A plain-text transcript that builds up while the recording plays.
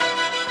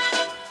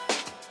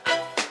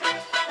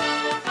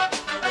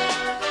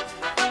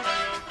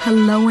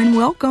Hello and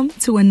welcome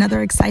to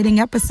another exciting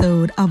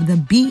episode of the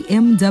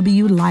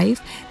BMW Life.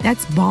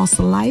 That's boss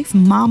life,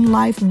 mom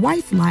life,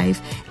 wife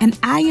life. And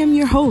I am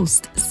your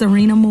host,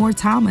 Serena Moore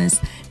Thomas,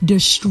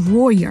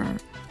 destroyer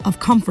of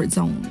comfort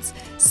zones,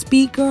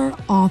 speaker,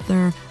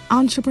 author,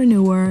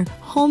 entrepreneur,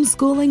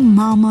 homeschooling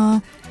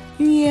mama.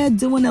 Yeah,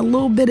 doing a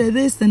little bit of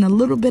this and a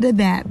little bit of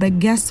that. But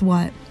guess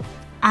what?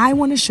 I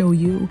want to show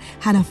you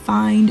how to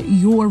find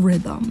your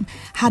rhythm,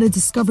 how to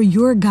discover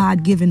your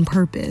God-given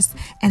purpose,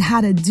 and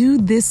how to do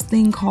this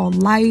thing called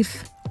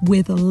life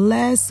with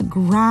less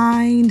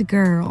grind,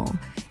 girl,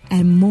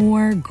 and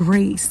more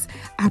grace.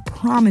 I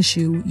promise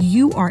you,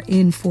 you are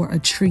in for a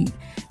treat.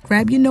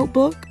 Grab your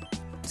notebook,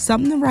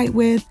 something to write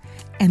with,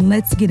 and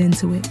let's get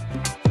into it.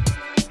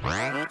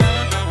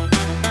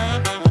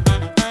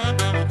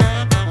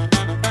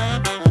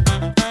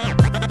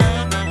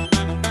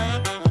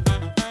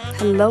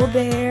 Hello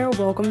there.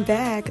 Welcome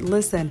back.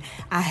 Listen,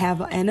 I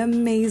have an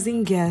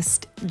amazing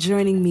guest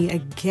joining me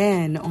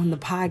again on the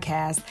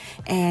podcast,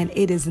 and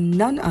it is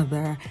none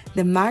other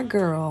than my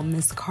girl,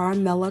 Miss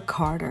Carmella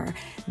Carter.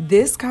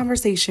 This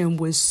conversation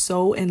was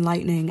so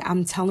enlightening.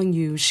 I'm telling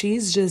you,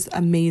 she's just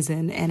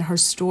amazing, and her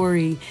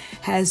story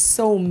has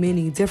so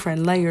many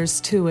different layers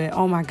to it.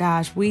 Oh my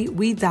gosh,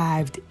 we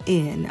dived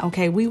in.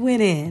 Okay, we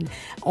went in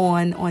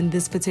on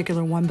this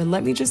particular one, but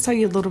let me just tell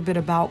you a little bit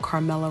about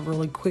Carmella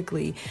really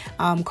quickly.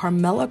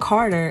 Carmella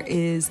Carter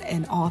is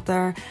an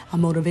author, a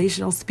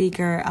motivational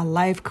speaker, a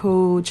life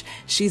coach.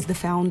 She's the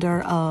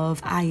founder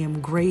of I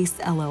Am Grace,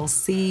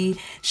 LLC.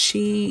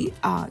 She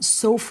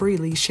so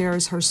freely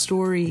shares her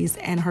stories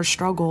and her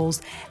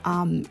struggles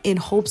in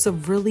hopes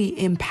of really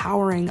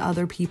empowering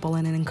other people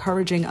and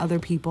encouraging other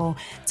people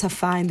to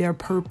find their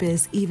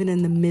purpose even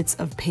in the midst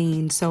of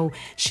pain. So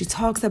she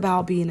talks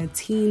about being a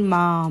teen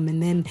mom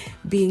and then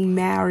being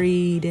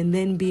married and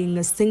then being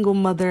a single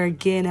mother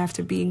again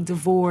after being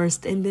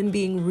divorced and then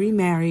being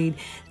remarried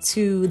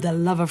to the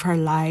love of her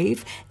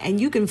life.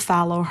 And you can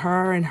follow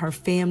her and her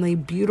family,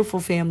 beautiful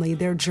family,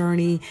 their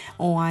journey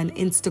on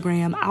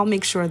Instagram. I'll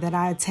make sure that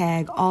I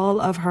tag all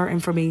of her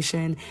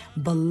information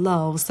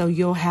below, so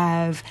you'll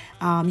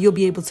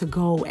be able to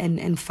go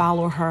and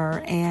follow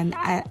her. And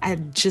I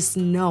just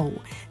know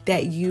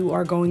that you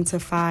are going to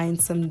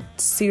find some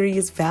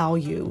serious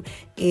value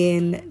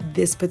in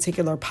this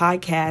particular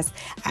podcast.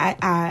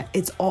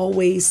 It's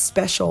always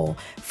special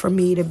for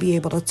me to be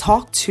able to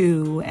talk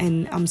to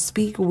and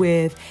speak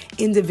with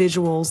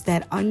individuals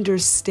that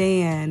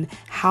understand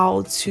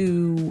how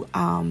to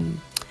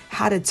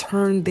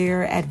turn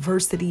their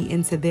adversity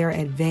into their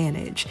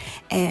advantage.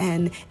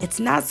 And it's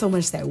not so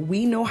much that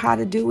we know how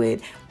to do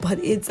it, but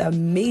it's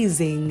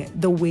amazing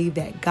the way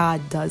that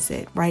God does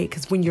it, right?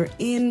 Because when you're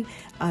in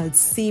a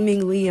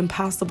seemingly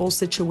impossible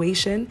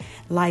situation,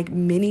 like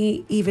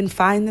many even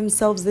find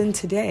themselves in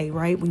today,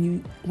 right?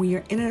 When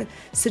you're in a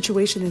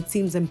situation that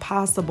seems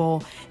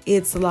impossible,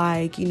 it's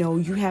like,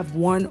 you have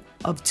one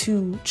of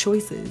two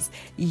choices.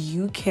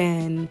 You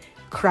can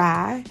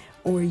cry,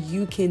 or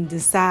you can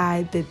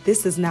decide that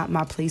this is not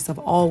my place of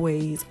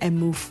always and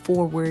move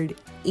forward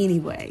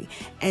anyway.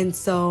 And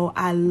so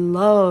I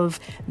love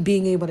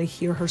being able to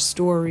hear her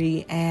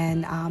story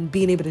and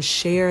being able to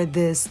share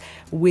this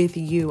with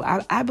you.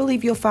 I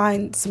believe you'll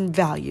find some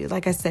value,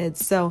 like I said.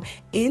 So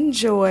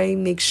enjoy.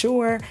 Make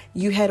sure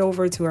you head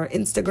over to her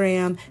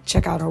Instagram,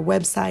 check out her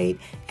website,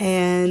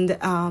 and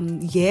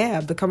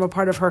become a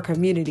part of her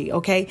community.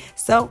 Okay,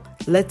 so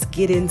let's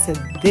get into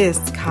this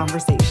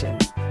conversation.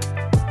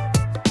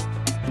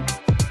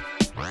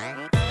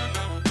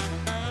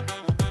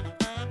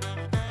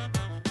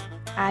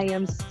 I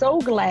am so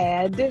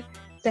glad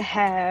to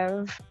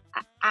have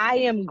I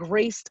Am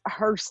Grace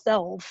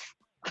herself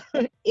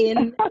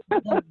in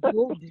the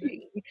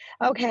building.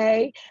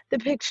 Okay, the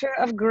picture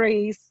of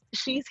Grace,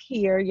 she's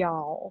here,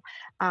 y'all.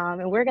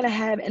 And we're going to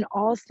have an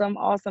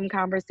awesome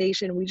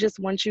conversation. We just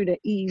want you to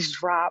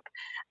eavesdrop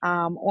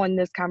on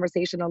this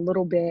conversation a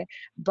little bit.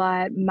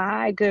 But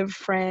my good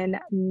friend,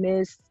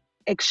 Miss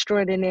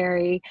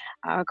Extraordinary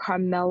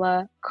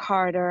Carmella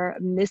Carter,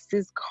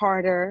 Mrs.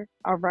 Carter,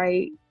 all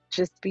right?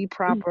 Just be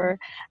proper,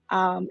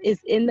 is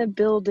in the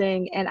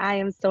building. And I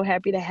am so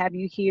happy to have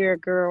you here,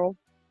 girl.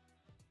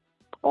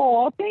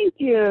 Oh, thank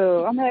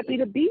you. I'm happy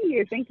to be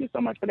here. Thank you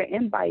so much for the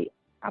invite.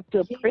 I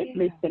feel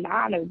privileged and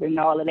honored and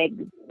all of that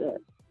good stuff.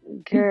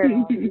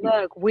 Girl,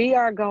 look, we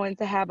are going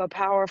to have a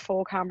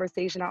powerful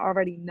conversation. I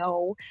already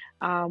know.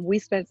 We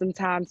spent some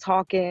time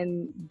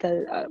talking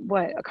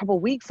a couple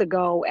weeks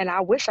ago, and I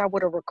wish I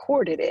would have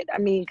recorded it. I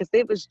mean, because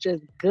it was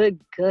just good.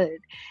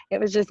 It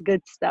was just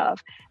good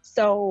stuff.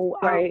 So,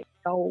 right.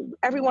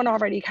 Everyone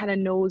already kind of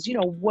knows,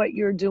 what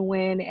you're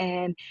doing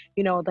and,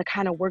 the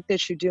kind of work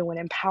that you do and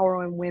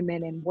empowering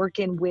women and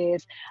working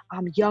with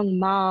young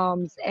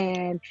moms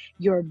and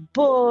your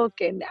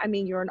book. And I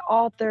mean, you're an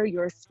author,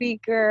 you're a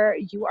speaker,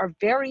 you are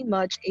very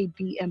much a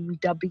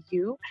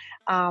BMW,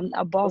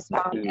 a boss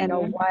mom and a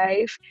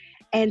wife.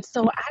 And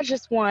so I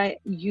just want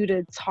you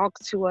to talk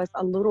to us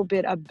a little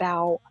bit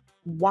about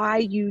why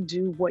you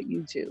do what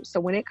you do. So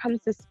when it comes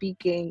to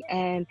speaking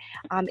and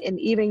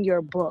even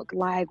your book,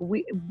 like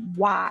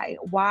why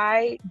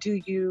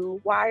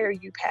are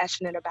you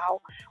passionate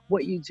about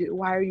what you do?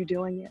 Why are you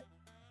doing it?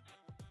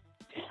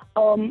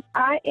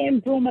 I am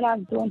doing what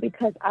I'm doing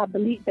because I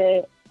believe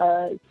that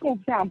it's going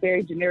to sound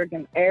very generic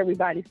and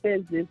everybody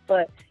says this,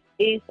 but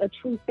it's a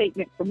true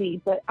statement for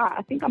me. But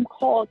I think I'm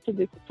called to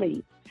this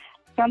place.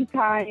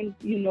 Sometimes,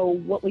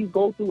 what we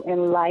go through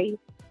in life,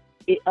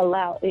 it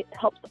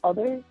helps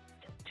others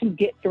to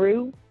get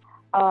through.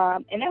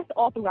 And that's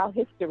all throughout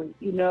history.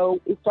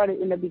 It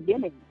started in the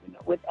beginning,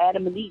 with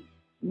Adam and Eve.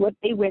 What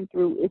they went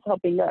through is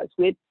helping us.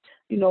 With,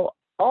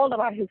 all of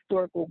our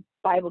historical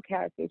Bible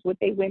characters, what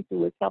they went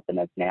through is helping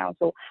us now.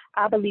 So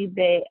I believe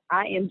that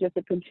I am just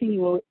a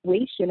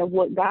continuation of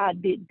what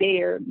God did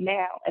there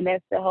now. And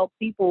that's to help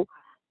people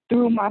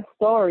through my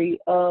story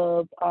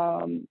of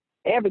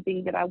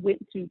everything that I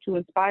went to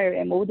inspire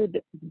and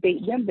motivate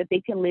them that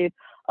they can live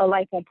a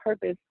life on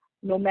purpose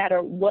no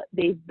matter what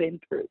they've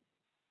been through.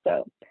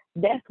 So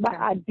that's why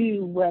I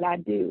do what I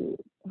do.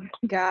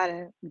 Got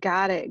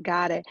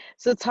it.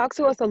 So talk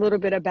to us a little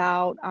bit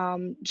about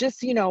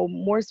just,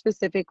 more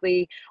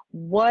specifically,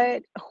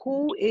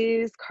 who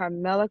is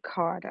Carmella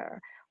Carter?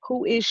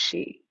 Who is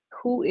she?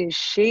 Who is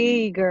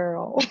she,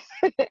 girl?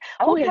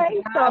 Who has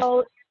Okay, God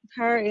so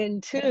her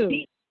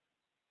into?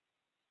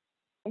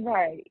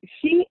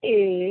 She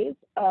is,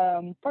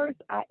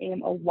 first, I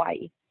am a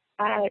wife.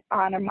 I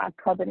honor my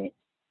covenant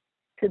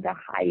to the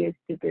highest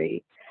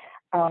degree.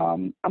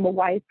 I'm a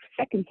wife,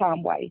 second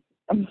time wife.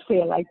 I'm going to say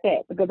it like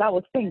that because I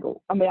was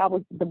single. I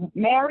was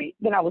married,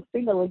 then I was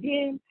single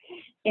again,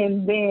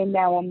 and then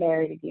now I'm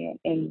married again.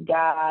 And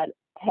God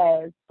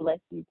has blessed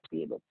me to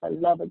be able to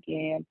love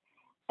again.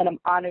 And I'm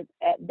honored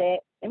at that.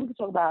 And we can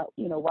talk about,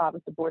 why I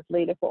was divorced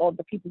later for all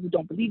the people who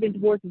don't believe in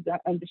divorces. I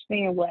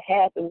understand what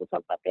happened. We'll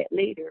talk about that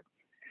later.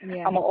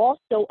 Yeah. I'm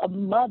also a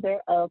mother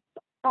of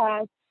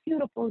 5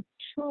 beautiful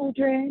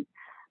children.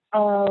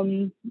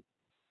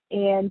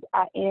 And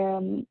I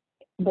am,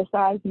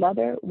 besides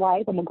mother,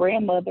 wife, I'm a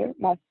grandmother.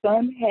 My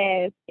son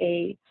has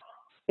a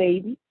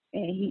baby,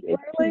 and he is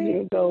 2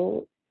 years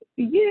old.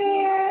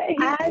 Yeah,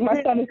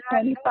 my son is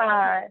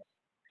 25.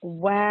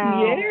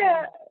 Wow.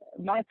 Yeah,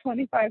 my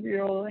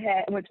 24-year-old,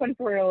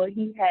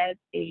 he has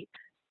a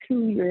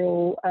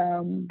 2-year-old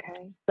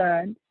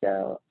son.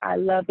 So I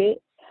love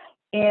it.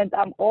 And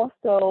I'm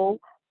also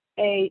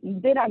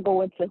then I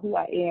go into who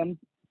I am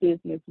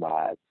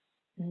business-wise.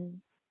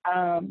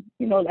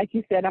 Like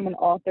you said, I'm an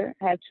author.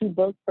 I have 2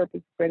 books,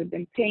 Purpose Greater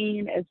Than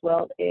Pain, as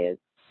well as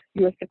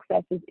Your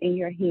Success is in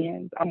Your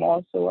Hands. I'm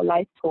also a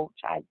life coach.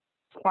 I have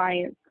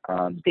clients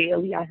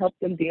daily. I help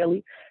them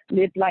daily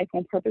live life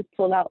on purpose,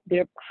 pull out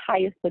their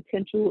highest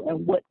potential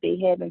and what they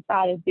have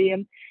inside of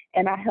them,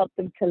 and I help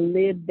them to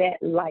live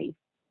that life,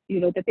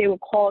 that they were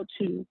called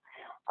to.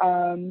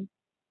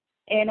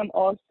 And I'm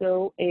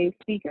also a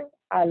speaker.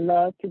 I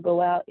love to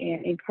go out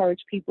and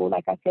encourage people,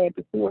 like I said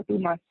before, through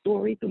my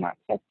story, through my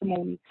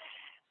testimony,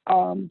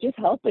 just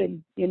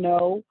helping,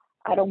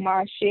 I don't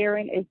mind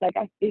sharing. It's like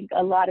I think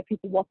a lot of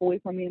people walk away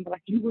from me and be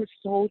like, you were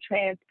so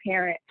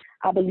transparent.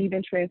 I believe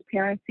in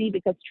transparency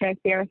because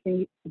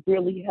transparency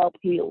really helps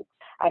heal.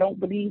 I don't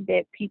believe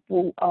that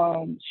people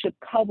should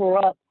cover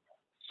up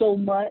so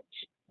much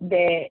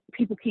that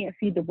people can't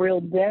see the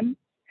real them.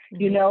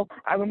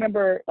 I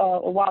remember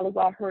a while ago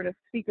I heard a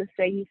speaker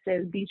say, he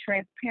says, be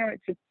transparent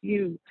to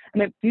few.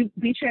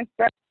 Be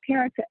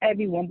transparent to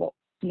everyone, but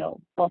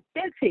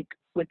authentic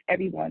with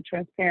everyone,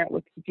 transparent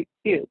with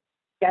few.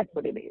 That's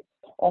what it is.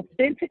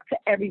 Authentic to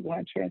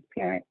everyone,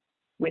 transparent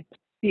with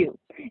few.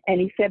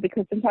 And he said,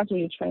 because sometimes when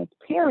you're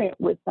transparent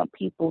with some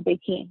people, they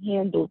can't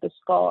handle the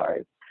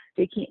scars.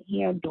 They can't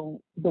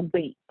handle the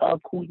weight of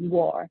who you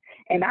are.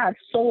 And I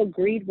so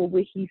agreed with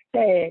what he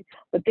said.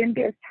 But then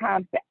there's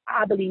times that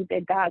I believe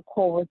that God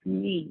calls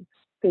me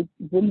to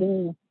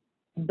remove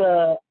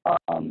the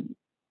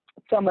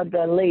some of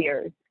the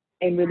layers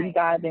and really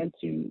dive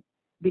into,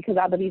 because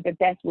I believe that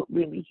that's what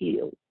really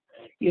heals.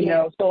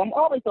 So I'm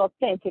always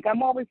authentic.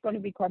 I'm always going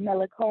to be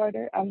Carmella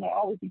Carter. I'm going to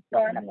always be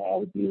fun. I'm going to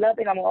always be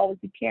loving. I'm going to always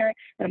be caring.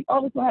 And I'm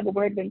always going to have a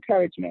word of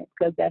encouragement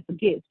because that's a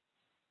gift.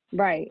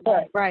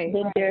 But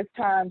then there's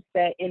times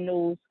that in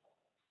those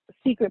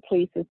secret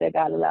places that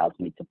God allows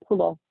me to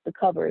pull off the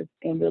covers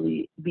and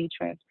really be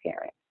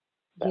transparent.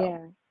 So,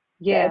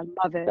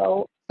 love it.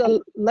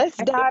 So let's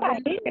dive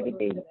into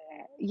everything.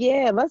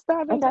 Let's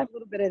dive into a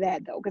little bit of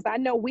that though, because I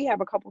know we have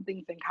a couple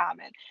things in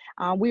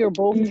common. We are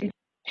both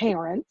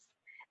parents,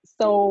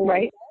 so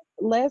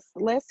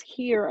let's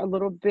hear a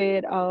little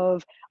bit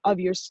of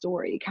your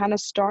story, kind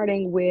of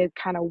starting with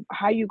kind of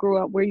how you grew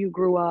up, where you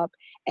grew up,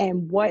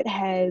 and what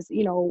has,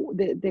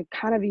 the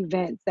kind of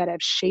events that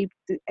have shaped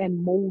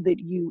and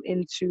molded you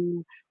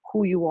into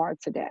who you are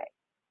today.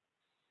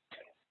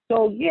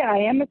 So I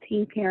am a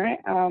teen parent.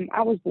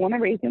 I was born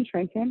and raised in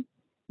Trenton,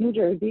 New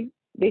Jersey.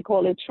 They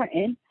call it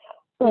Trenton,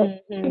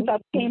 But since Mm-hmm. I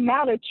came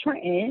out of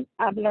Trenton,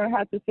 I've learned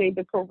how to say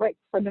the correct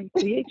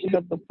pronunciation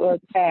of the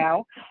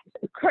town.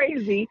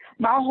 Crazy.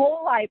 My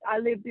whole life, I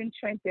lived in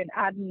Trenton.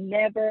 I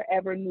never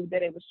ever knew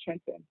that it was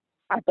Trenton.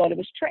 I thought it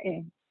was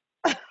Trenton.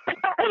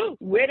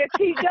 Where did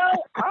he go?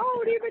 I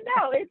don't even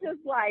know. It just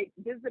like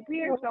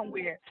disappeared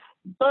somewhere.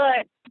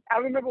 But I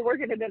remember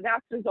working in the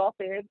doctor's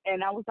office,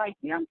 and I was like,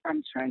 "Yeah, I'm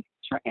from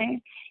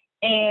Trenton,"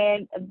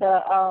 and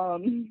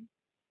the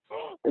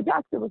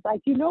doctor was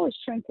like, "It's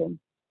Trenton,"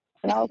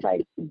 and I was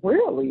like,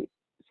 "Really?"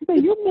 She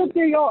said, "You moved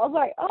here, y'all." I was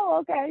like, "Oh,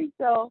 okay."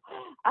 So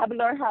I've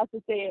learned how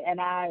to say it, and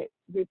I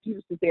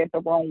refuse to say it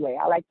the wrong way.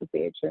 I like to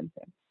say it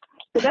Trenton.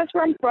 So that's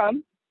where I'm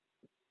from.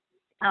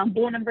 I'm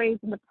born and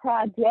raised in the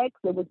projects.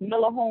 It was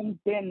Miller Homes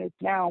then. It's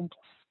now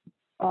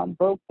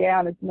broke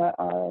down. It's not.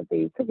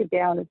 They took it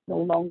down. It's no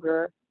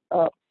longer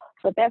up.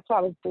 But that's where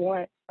I was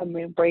born. I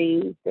mean,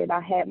 raised, and I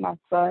had my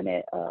son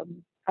at.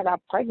 I got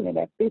pregnant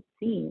at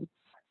 15,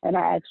 and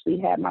I actually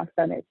had my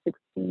son at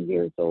 16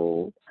 years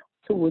old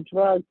to a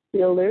drug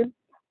dealer.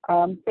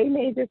 Same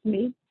age as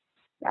me.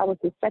 I was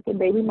his second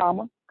baby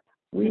mama.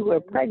 We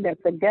were pregnant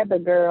together,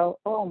 girl.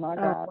 Oh my Oh,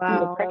 God, we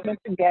were wow. pregnant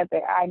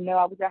together. I know.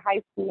 I was in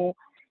high school,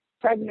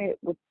 pregnant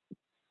with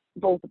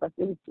both of us.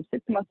 It was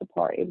 6 months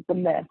apart. It was a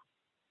mess.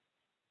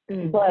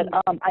 But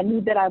Mm-hmm. I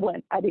knew that I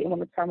didn't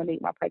want to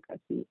terminate my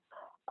pregnancy.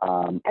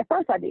 At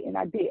first I didn't.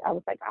 I did. I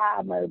was like,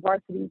 I'm a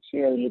varsity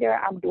cheerleader.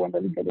 I'm doing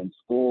really good in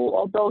school.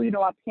 Although,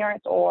 my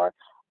parents are,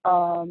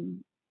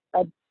 um,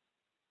 uh,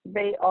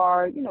 they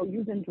are,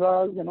 using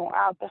drugs and on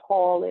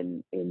alcohol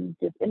and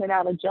just in and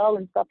out of jail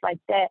and stuff like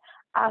that.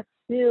 I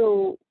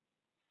still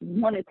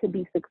wanted to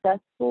be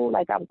successful.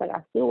 Like I was like,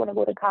 I still want to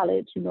go to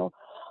college, or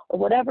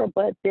whatever.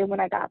 But then when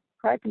I got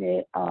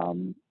pregnant,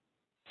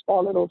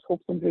 all of those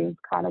hopes and dreams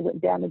kind of went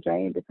down the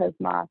drain because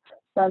my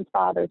son's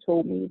father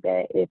told me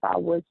that if I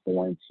was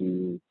going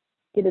to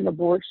get an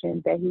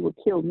abortion, that he would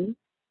kill me.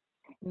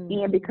 And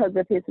Mm-hmm. because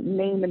of his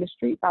name in the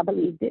streets, I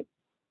believed it.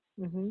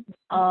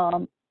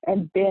 Mm-hmm.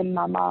 And then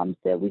my mom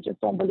said, we just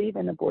don't believe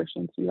in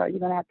abortion, sweetheart. You're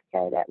going to have to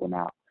carry that one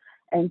out.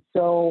 And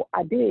so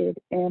I did.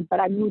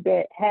 But I knew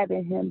that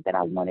having him, that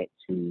I wanted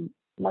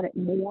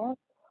more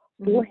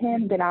for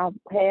him than I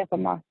had for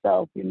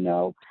myself,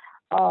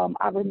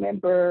 I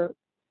remember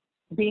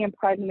being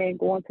pregnant,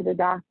 going to the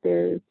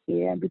doctors,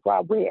 and before I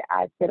went,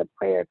 I said a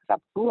prayer because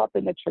I grew up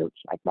in the church.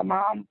 Like my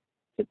mom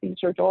took me to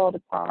church all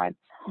the time,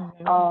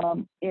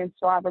 Mm-hmm. and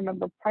so I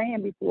remember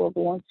praying before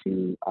going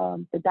to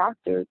the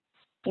doctors,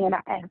 and I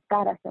asked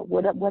God. I said,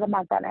 "What am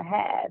I gonna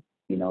have?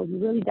 You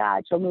really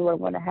God showed me what I'm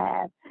gonna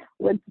have."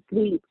 Went to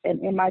sleep, and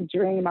in my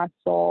dream, I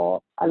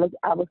was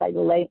like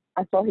laying.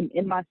 I saw him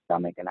in my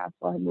stomach, and I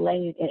saw him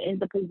laying, and in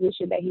the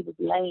position that he was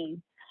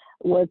laying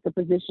was the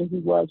position he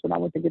was when I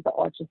went to get the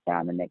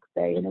ultrasound the next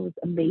day, and it was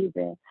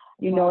amazing.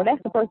 And Wow.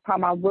 that's the first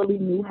time I really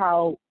knew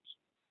how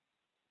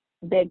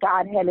that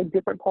God had a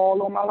different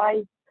call on my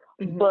life.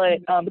 Mm-hmm. But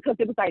because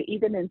it was like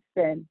even in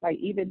sin, like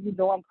even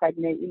I'm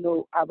pregnant,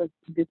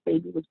 this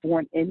baby was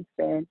born in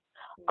sin.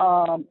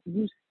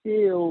 You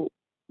still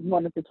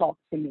wanted to talk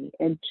to me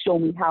and show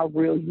me how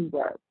real you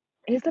were.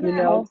 Isn't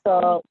that awesome?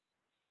 So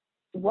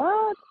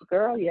what,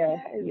 girl? Yes,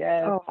 Yes.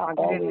 yes. Oh I my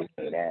always goodness.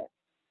 say that.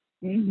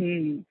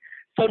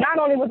 So not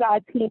only was I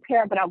a teen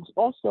parent, but I was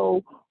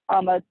also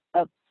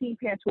a teen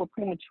parent to a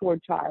premature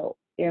child.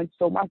 And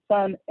so my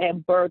son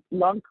at birth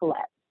lung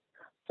collapsed.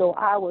 So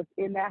I was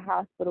in that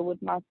hospital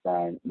with my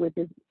son with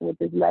his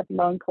left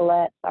lung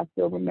collapse. I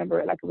still remember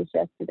it like it was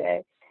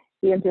yesterday.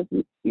 And just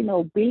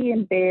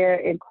being there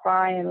and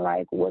crying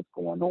like what's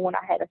going on.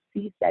 I had a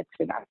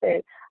C-section. I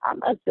said I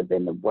must have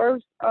been the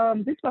worst.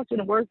 This must have been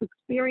the worst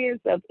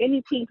experience of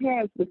any teen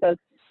parents because,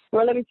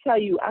 well, let me tell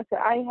you, I said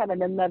I ain't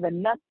having another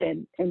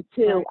nothing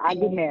until Right. I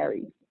get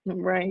married.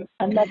 Right.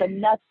 Another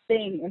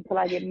nothing until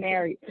I get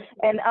married.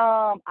 And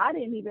I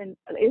didn't even.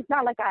 It's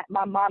not like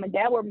my mom and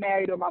dad were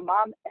married or my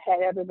mom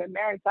had ever been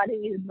married, so I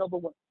didn't even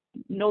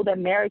know that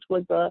marriage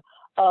was a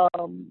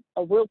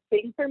real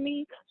thing for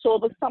me. So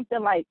it was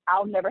something like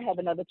I'll never have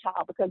another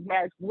child because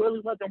marriage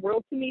really wasn't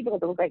real to me because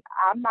it was like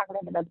I'm not gonna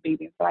have another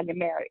baby until I get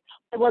married.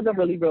 It wasn't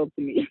really real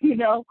to me.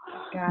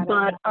 Got it.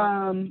 But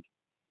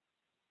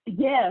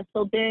yeah.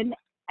 So then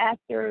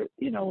after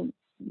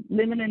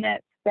living in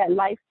that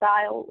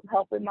lifestyle,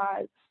 helping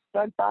my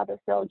grandfather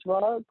sell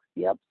drugs.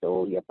 Yep.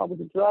 So yep, I was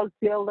a drug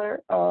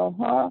dealer.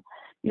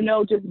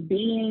 Just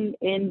being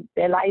in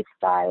that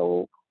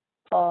lifestyle.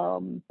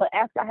 But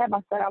after I had my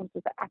son, I was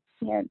just like,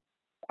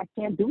 I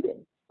can't do this.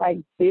 Like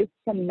this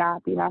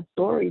cannot be my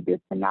story. This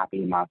cannot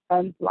be my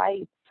son's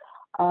life.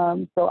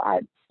 So I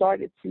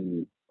started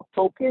to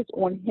focus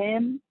on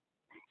him,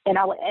 and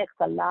I would ask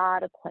a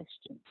lot of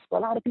questions. So a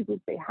lot of people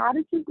say, how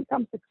did you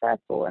become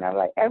successful? And I was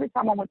like, every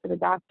time I went to the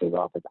doctor's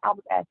office, I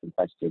was asking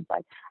questions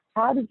like,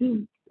 how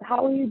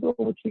are you doing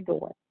what you're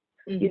doing?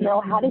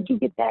 How did you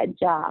get that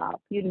job?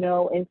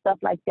 And stuff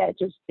like that.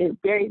 Just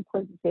very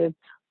inquisitive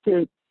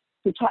to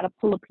try to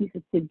pull the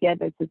pieces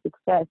together to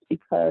success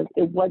because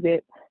it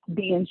wasn't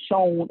being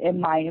shown in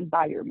my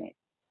environment.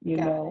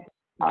 Got it.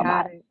 Um, I,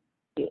 Got it.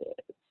 yeah,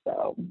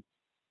 so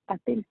I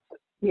think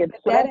Yeah,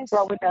 But so that that's is,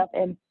 growing up.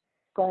 And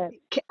go ahead.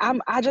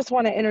 I just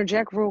want to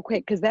interject real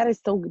quick because that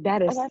is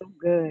Okay. so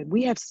good.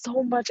 We have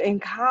so much in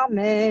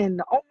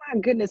common. Oh my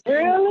goodness. I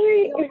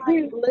Really? feel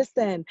like,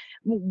 listen,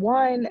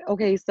 one,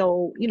 okay,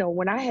 so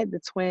when I had the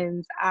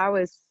twins, I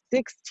was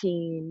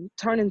 16,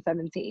 turning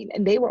 17,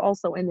 and they were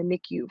also in the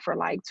NICU for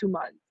like 2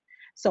 months.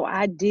 So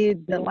I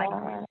did the like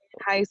Wow.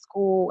 high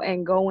school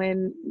and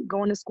going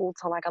to school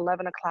till like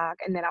 11 o'clock,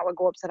 and then I would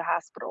go up to the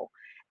hospital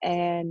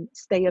and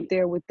stay up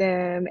there with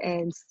them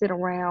and sit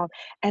around.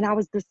 And I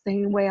was the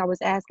same way. I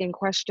was asking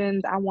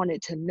questions. I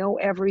wanted to know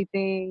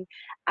everything.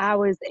 I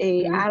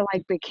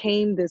like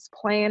became this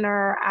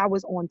planner. I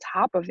was on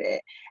top of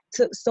it.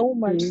 So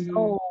much Mm-hmm.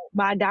 so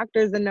my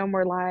doctors and them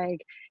were like,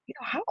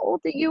 how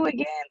old are you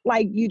again?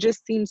 Like, you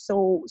just seem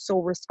so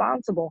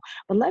responsible.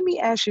 But let me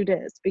ask you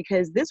this,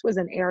 because this was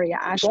an area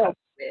I Yes. struggled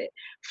with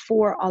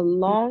for a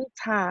long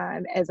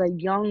time as a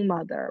young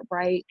mother,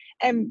 right?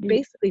 And Mm-hmm.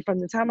 basically from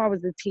the time I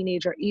was a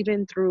teenager,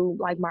 even through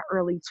like my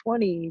early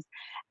 20s,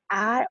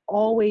 I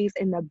always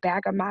in the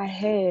back of my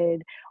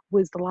head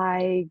was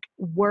like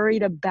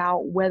worried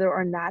about whether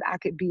or not I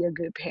could be a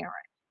good parent.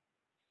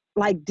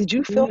 Like, did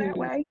you feel that Mm.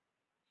 way?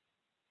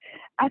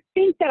 I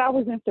think that I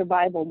was in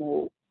survival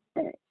mode.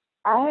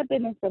 I have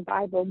been in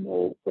survival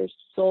mode for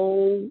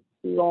so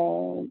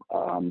long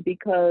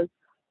because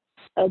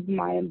of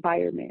my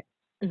environment.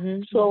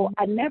 Mm-hmm. So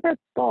I never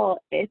thought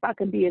if I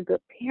could be a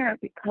good parent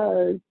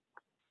because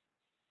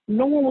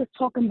no one was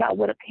talking about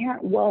what a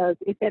parent was,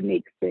 if that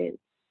makes sense.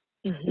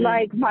 Mm-hmm.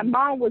 Like my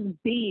mom was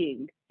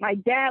being, my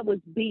dad was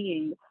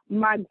being,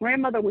 my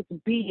grandmother was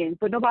being,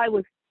 but nobody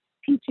was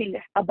teaching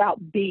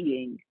about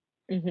being.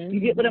 Mm-hmm. You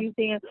get what I'm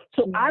saying?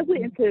 So Yeah. I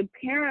went into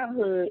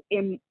parenthood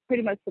in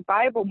pretty much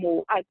survival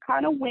mode. I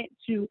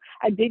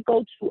did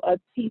go to a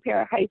teen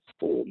parent high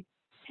school,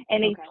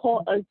 and they Okay.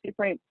 taught us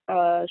different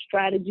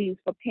strategies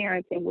for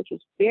parenting, which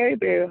was very,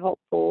 very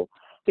helpful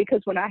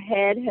because when I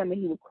had him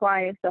and he would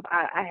cry and stuff,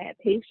 I had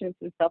patience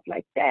and stuff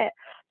like that.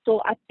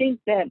 So I think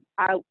that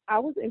I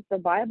was in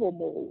survival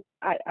mode.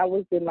 I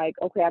was in like,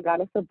 okay, I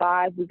gotta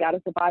survive, we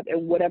gotta survive,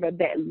 and whatever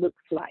that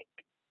looks like,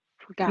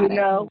 you Got it.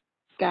 know.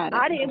 Got it.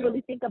 I didn't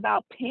really think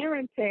about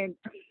parenting,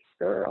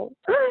 girl,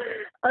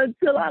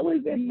 until I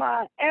was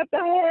after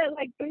I had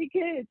like 3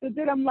 kids. And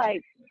then I'm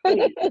like,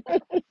 wait,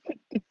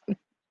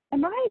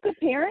 am I a good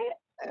parent?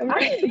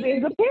 I need to be a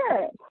good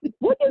parent.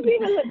 What does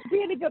even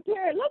being a good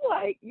parent look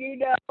like, you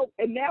know?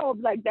 And now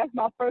I'm like, that's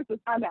my first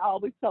assignment. I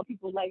always tell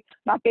people, like,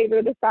 my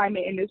favorite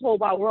assignment in this whole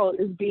wide world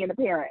is being a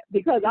parent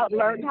because I've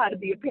learned how to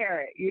be a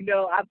parent, you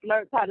know? I've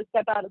learned how to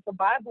step out of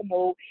survival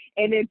mode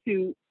and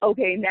into,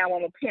 okay, now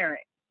I'm a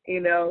parent, you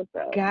know?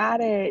 So,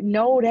 Got it.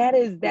 No, that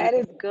is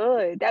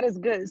good. That is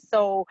good.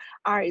 So,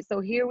 all right. So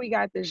here we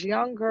got this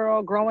young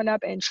girl growing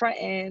up in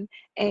Trenton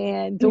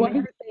and doing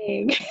her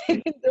thing,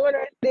 doing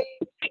her thing.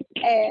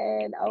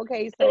 And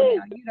okay, so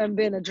now you done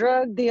been a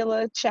drug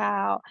dealer,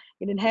 child.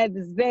 You done had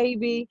this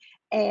baby,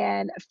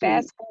 and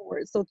fast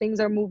forward. So things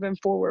are moving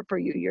forward for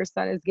you. Your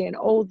son is getting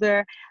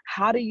older.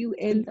 How do you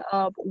end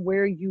up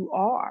where you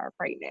are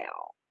right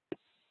now?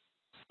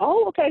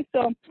 oh, okay.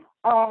 So,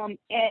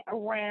 at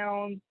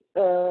around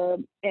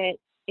at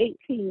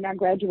 18, I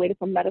graduated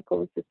from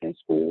medical assistant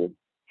school,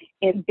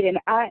 and then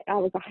I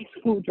was a high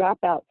school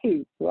dropout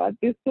too. So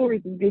this story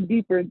just get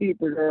deeper and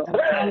deeper, girl. I'm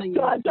telling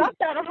So you. I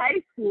dropped out of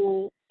high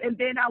school, and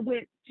then I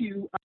went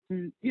to,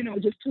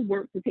 just to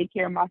work to take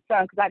care of my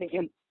son because I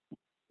didn't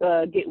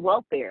get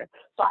welfare.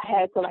 So I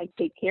had to like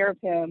take care of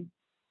him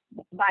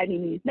by any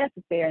means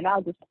necessary, and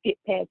I'll just skip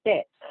past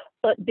that.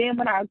 But then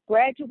when I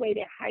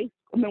graduated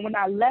when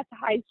I left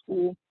high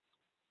school,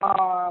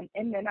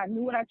 and then I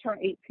knew when I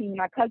turned 18,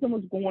 my cousin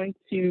was going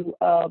to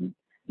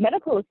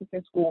medical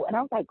assistant school, and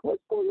I was like, "What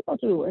school you going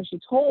to?" And she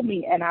told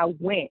me, and I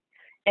went.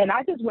 And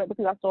I just went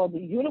because I saw the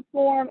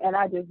uniform, and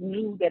I just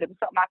knew that it was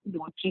something I could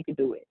do, and she could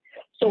do it.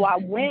 So I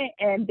went,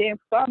 and then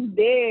from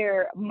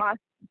there, my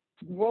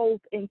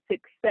growth and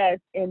success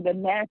and the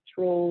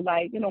natural,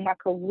 like, my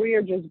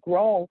career just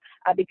grown.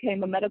 I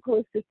became a medical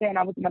assistant.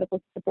 I was a medical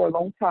assistant for a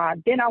long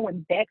time. Then I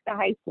went back to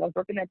high school. I was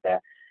working at the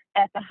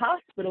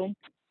hospital,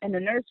 and the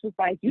nurse was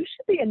like, "You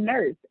should be a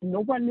nurse." And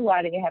no one knew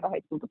I didn't have a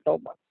high school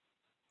diploma.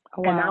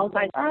 And I Wow. was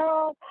like,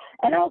 "Oh,"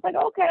 and I was like,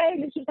 "Okay."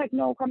 And she was like,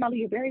 "No, Carmella,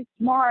 you're very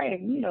smart,"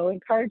 and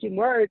encouraging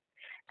words.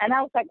 And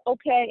I was like,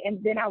 "Okay."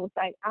 And then I was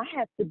like, I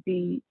have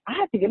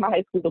to get my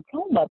high school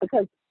diploma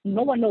because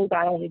no one knows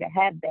I don't even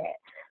have that.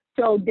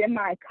 So then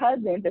my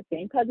cousin, the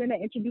same cousin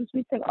that introduced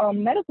me to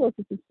medical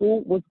assistant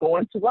school, was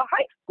going to a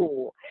high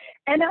school.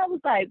 And I was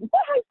like,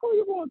 "What high school are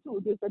you going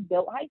to?" This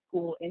adult high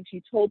school. And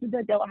she told me the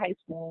adult high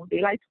school,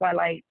 they like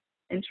Twilight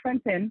in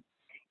Trenton.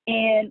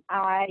 And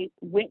I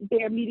went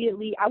there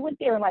immediately. I went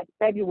there in like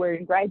February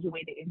and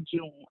graduated in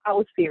June. I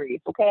was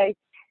serious, okay?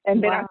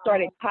 And then I Wow.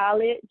 started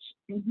college.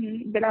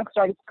 Then I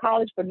started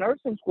college for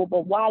nursing school.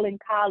 But while in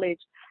college,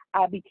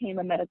 I became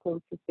a medical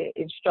assistant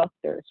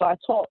instructor. So I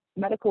taught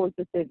medical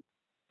assistant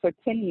for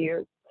 10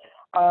 years.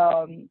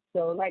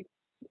 So like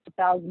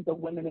thousands of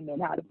women and men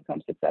how to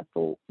become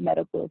successful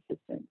medical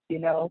assistants,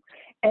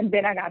 And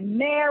then I got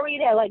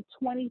married at like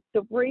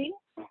 23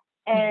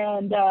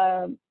 and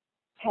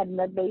had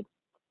another baby.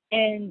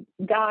 And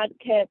God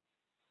kept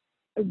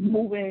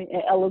moving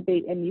and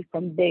elevating me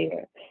from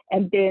there.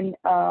 And then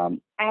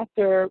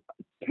after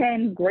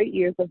 10 great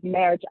years of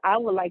marriage, I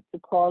would like to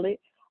call it,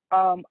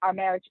 our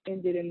marriage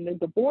ended in a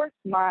divorce.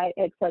 My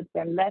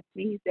ex-husband left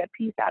me. He said,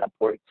 peace out of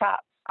pork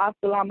chop.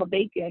 Assalamu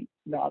bacon.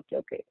 No, I'm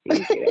joking.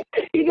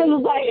 He just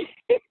was like,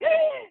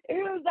 he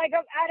was like,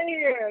 I'm out of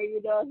here.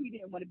 You know, he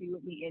didn't want to be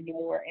with me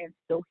anymore. And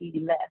so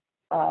he left.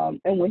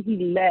 And when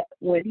he left,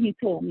 when he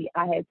told me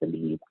I had to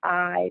leave,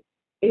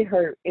 it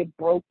hurt. It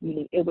broke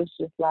me. It was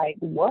just like,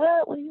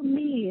 what? What do you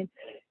mean?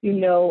 You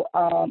know,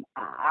 I'm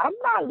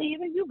not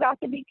leaving. You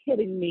got to be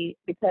kidding me,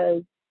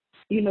 because,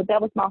 you know,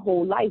 that was my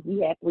whole life.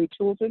 We had 3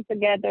 children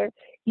together.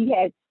 He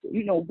had,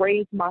 you know,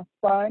 raised my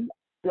son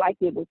like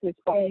it was his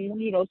own,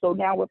 you know, so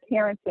now we're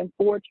parents and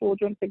 4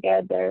 children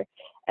together.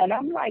 And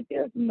I'm like,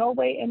 there's no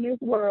way in this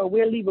world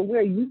we're leaving.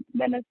 We're youth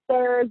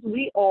ministers.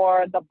 We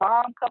are the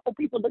bomb couple.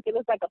 People look at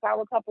us like a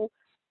power couple.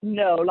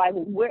 No, like,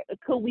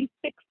 could we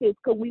fix this?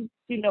 Could we,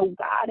 you know,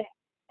 God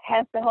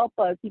has to help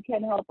us. He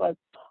can help us.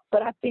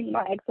 But I think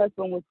my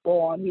ex-husband was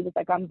gone. He was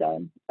like, I'm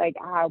done. Like,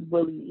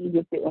 he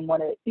just didn't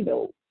want to, you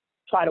know,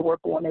 try to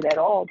work on it at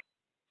all.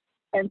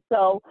 And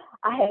so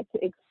I had to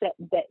accept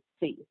that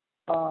space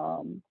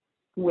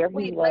where he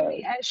Wait, let was.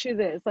 me ask you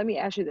this. Let me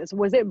ask you this.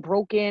 Was it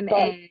broken But,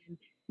 and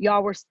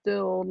y'all were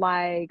still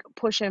like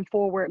pushing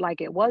forward like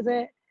it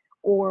wasn't?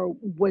 Or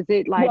was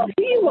it like well, you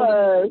he told him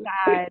was.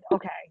 inside,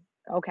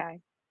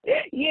 okay.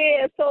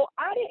 Yeah, so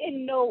I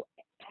didn't know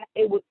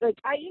it was like,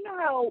 you know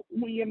how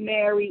when you're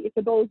married,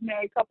 for those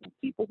married couple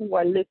people who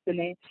are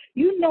listening,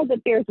 you know that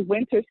there's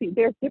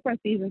there's different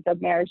seasons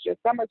of marriage. There's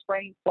summer,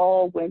 spring,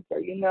 fall, winter,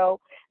 you know,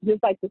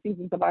 just like the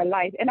seasons of our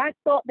life. And I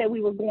thought that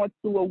we were going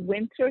through a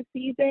winter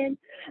season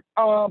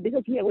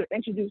because we were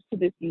introduced to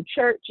this new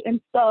church and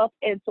stuff.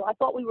 And so I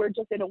thought we were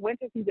just in a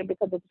winter season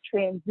because of the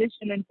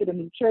transition into the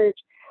new church.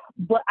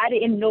 But I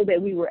didn't know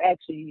that we were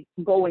actually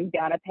going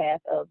down a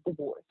path of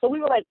divorce. So we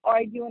were like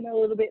arguing a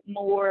little bit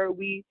more.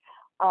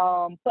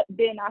 But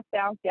then I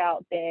found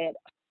out that,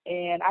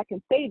 and I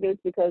can say this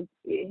because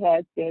it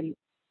has been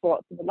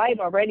brought to the light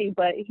already,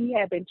 but he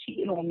had been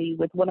cheating on me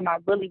with one of my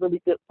really,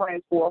 really good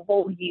friends for a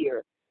whole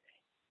year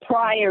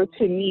prior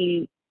to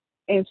me.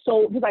 And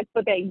so it was like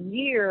for that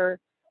year,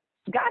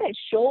 God had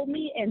showed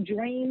me in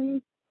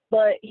dreams,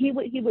 but he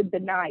would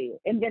deny it.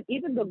 And then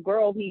even the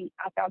girl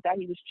I found out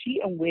he was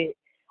cheating with,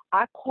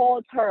 I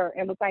called her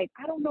and was like,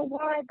 I don't know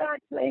why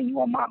God's laying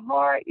you on my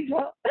heart, you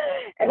know.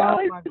 And I Oh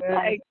was my just goodness.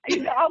 like,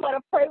 you know, I want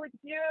to pray with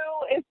you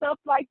and stuff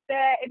like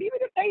that. And even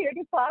if they hear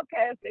this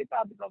podcast, they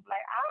probably gonna be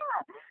like,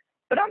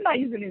 but I'm not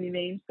using any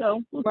names,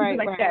 so we'll keep it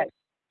like that.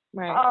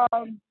 Right.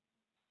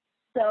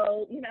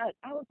 So, you know,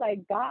 I was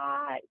like,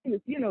 God,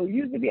 you know,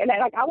 using me. And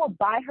like, I would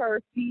buy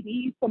her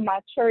CDs from my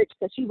church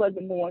because she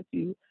wasn't going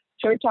to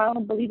church. I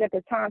don't believe at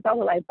the time. So I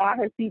would like buy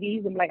her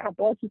CDs and like, I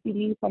bought you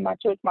CDs from my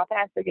church. My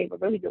pastor gave a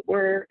really good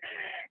word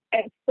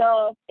and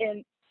stuff.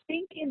 And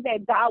thinking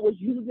that God was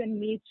using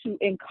me to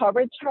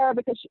encourage her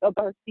because of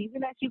her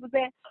season that she was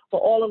in. But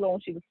all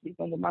along, she was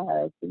sleeping with my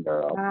husband,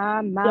 girl. My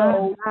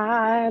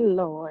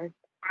Lord.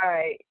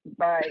 Right.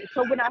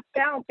 So when I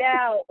found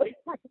out, I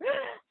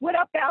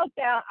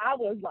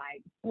was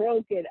like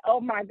broken.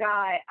 Oh my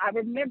God. I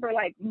remember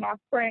like my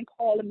friend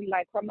calling me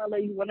like, Carmella,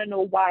 you want to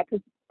know why?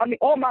 Because I mean,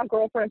 all my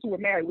girlfriends who were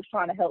married was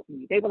trying to help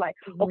me. They were like,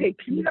 okay,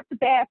 clean up the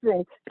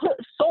bathroom, put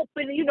soap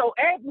in, you know,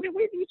 we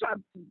try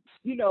to,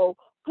 you know,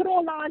 put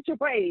on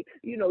lingerie,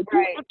 you know,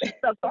 do extra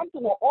stuff. So I'm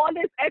doing all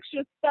this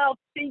extra stuff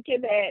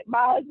thinking that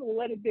my husband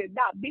would have did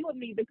not be with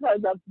me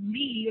because of me.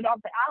 You know,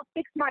 I'm like, I'll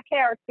fix my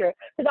character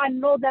because I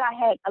know that I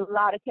had a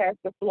lot of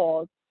character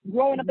flaws.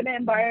 Growing up in the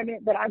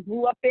environment that I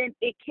grew up in,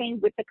 it came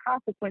with the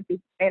consequences,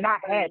 and I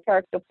had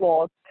character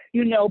flaws,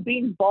 you know,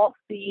 being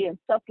bossy and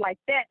stuff like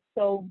that.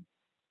 So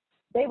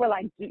they were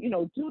like, you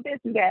know, do this,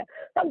 do that.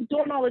 So I was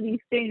doing all of these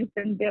things,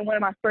 and then one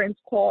of my friends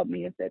called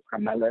me and said,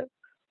 Carmella,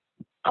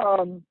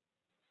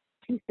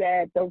 he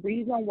said, the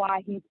reason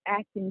why he's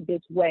acting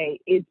this way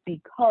is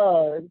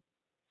because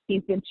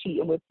he's been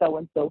cheating with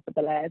so-and-so for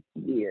the last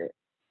year.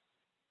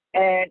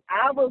 And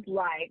I was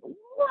like,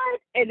 what?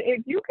 And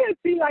if you could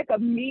see like a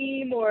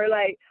meme or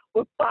like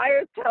with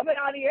fires coming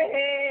out of your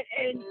head,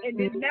 and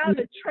then now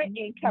the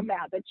Trenton come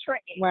out, the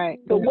Trenton.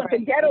 So what the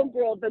ghetto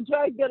girl, the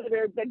drug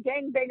dealer, the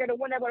gangbanger, the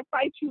one that would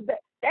fight you,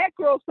 that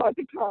girl started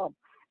to come.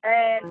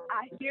 And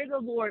I hear the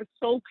Lord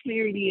so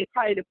clearly. It's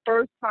probably the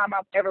first time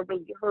I've ever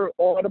really heard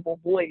audible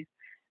voice.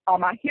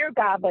 I hear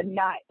God, but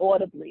not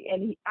audibly.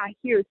 And I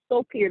hear it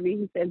so clearly.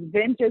 He says,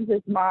 vengeance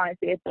is mine,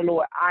 saith the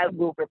Lord, I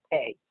will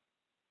repay.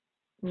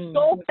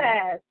 So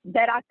fast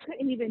that I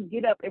couldn't even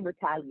get up and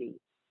retaliate.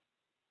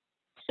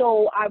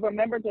 So I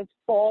remember just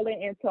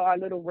falling into our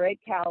little red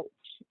couch.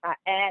 I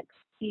asked,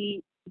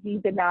 he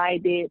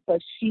denied it,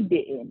 but she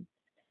didn't.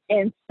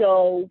 And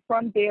so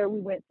from there we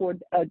went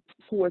towards a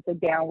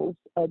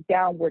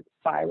downward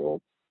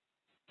spiral.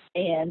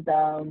 And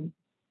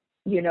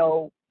you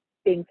know,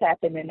 things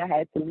happened and I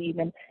had to leave.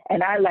 And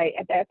I like,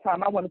 at that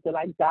time, I wanted to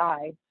like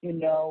die,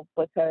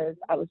 because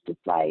I was just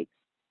like,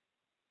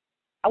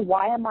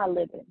 why am I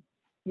living?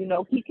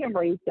 He can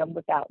raise them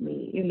without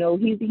me.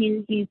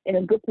 He's in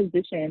a good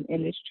position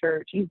in this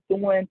church. He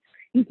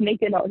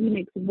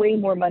makes way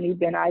more money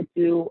than I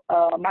do.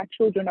 My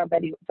children are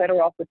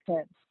better off with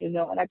him, and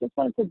I just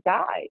wanted to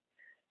die.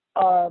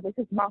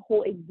 Because my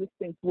whole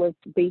existence was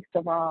based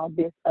around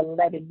this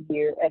 11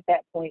 year. At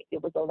that point,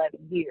 it was 11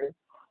 years.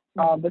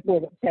 Before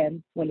it was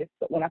 10 when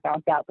I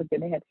found out, but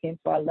then they had 10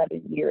 for our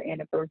 11-year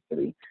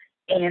anniversary,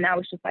 and I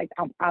was just like,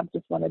 I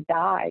just want to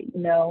die,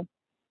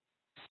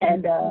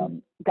 And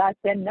God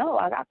said, no,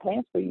 I got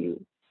plans for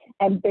you.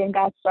 And then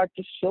God started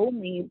to show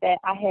me that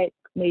I had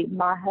made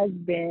my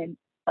husband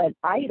an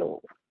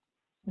idol.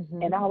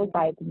 And I was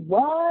like,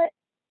 what?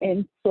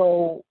 And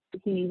so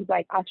he's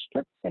like, I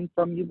stripped him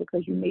from you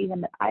because you made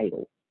him an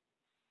idol.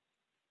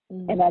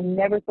 And I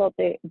never thought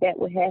that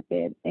would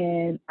happen.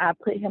 And I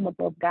put him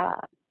above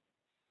God.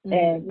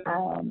 And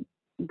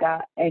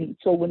God, and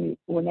so when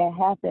that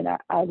happened,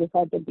 I just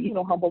had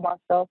to, humble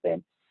myself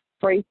and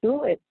pray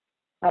through it.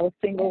 I was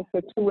single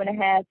for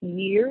 2.5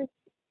 years.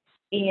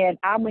 And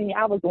I mean,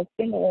 I was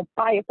single on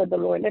fire for the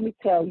Lord. Let me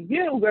tell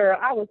you, girl,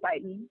 I was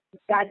like,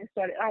 I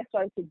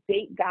started to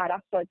date God. I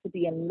started to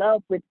be in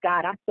love with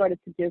God. I started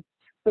to just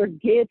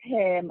forgive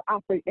him.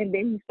 And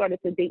then he started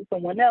to date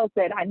someone else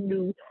that I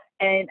knew,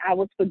 and I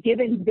was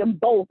forgiving them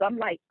both. I'm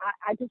like,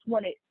 I just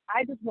wanted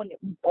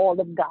all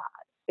of God.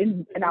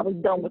 And I was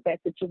done with that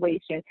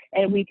situation.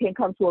 And we can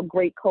come to a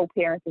great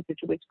co-parenting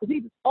situation, because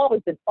he's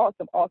always an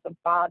awesome, awesome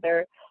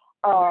father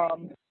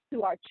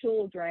to our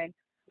children.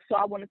 So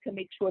I wanted to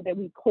make sure that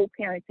we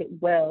co-parented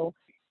well.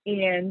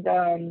 And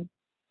so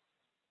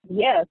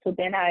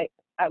then I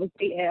was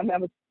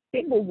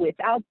single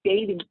without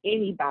dating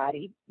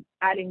anybody.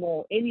 I didn't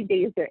go on any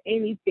dates or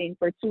anything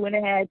for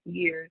 2.5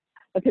 years,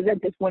 because I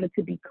just wanted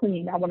to be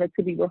clean. I wanted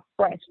to be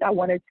refreshed. I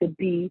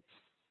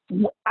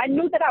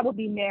knew that I would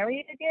be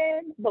married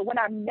again, but when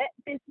I met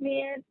this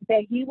man,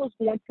 that he was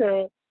going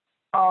to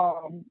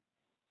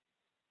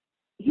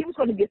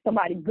get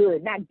somebody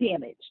good, not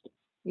damaged.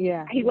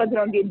 Yeah. He wasn't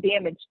going to get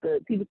damaged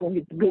goods. He was going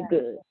to get the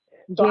good.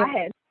 So I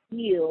had to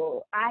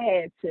heal. I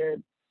had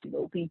to,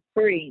 be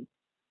free.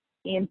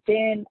 And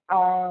then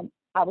I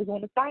was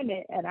on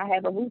assignment, and I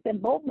have a Ruth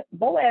and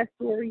Boaz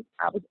story.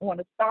 I was on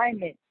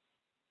assignment,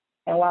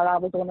 and while I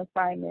was on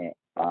assignment,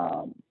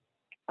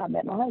 I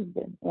met my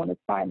husband on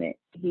assignment.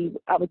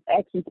 I was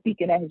actually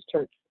speaking at his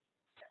church.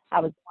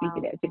 I was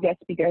speaking as the guest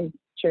speaker at his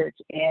church,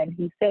 and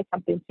he said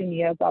something to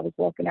me as I was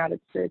walking out of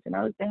church, and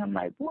I was saying, I'm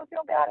like, boy,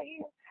 don't get out of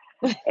here.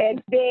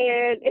 And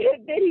then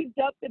he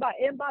jumped in my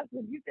inbox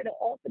and you did an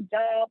awesome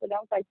job. And I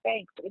was like,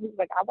 thanks. And he was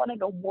like, I want to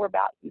know more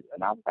about you.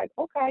 And I was like,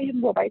 okay, you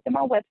can go right to my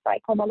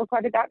website,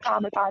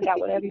 carmellacarter.com, and find out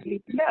whatever you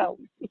need to know.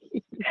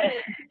 And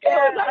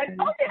I was like,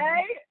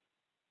 okay.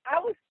 I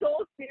was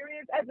so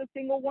serious as a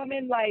single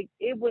woman. Like,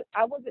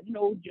 I wasn't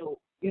no joke,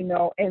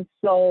 And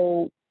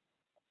so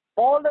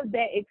all of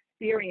that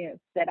experience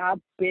that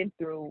I've been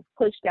through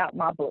pushed out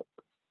my book.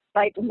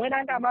 Like, when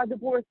I got my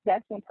divorce,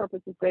 that's when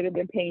Purpose is Greater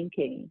Than Pain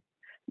came.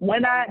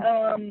 When I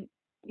got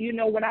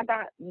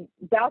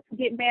about to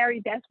get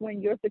married, that's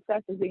when Your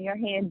Success is in Your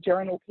Hand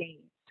journal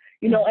came.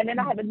 And then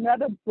I have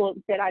another book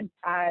that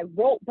I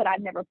wrote, but I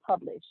never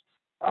published.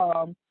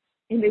 And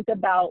it's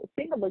about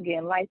single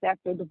again, life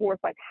after divorce,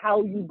 like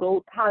how do you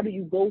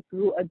go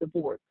through a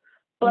divorce?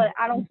 But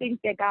I don't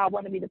think that God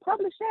wanted me to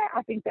publish that.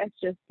 I think that's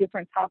just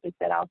different topics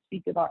that I'll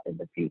speak about in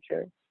the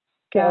future.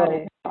 Got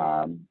it.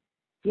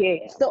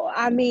 Yeah. So,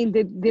 I mean,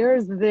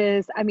 there's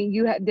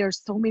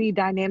so many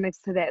dynamics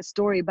to that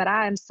story, but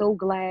I am so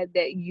glad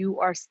that you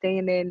are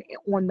standing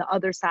on the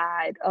other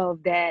side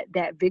of that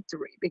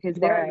victory, because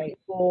there are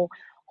people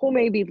who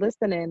may be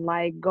listening,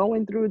 like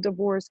going through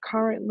divorce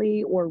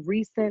currently or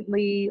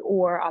recently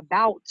or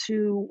about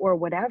to or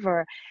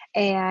whatever.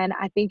 And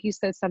I think you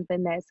said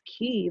something that's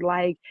key.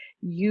 Like,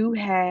 you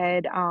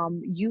had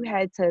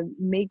to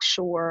make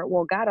sure,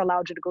 well, God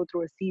allowed you to go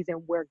through a season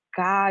where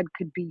God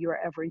could be your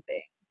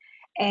everything.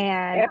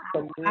 And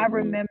I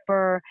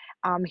remember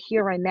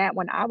hearing that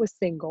when I was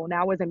single.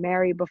 Now, I wasn't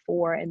married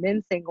before and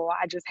then single.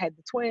 I just had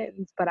the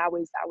twins, but I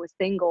was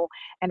single.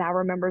 And I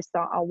remember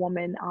a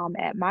woman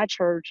at my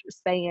church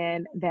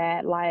saying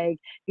that, like,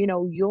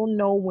 you'll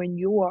know when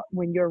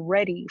you're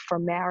ready for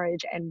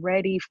marriage and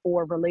ready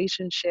for a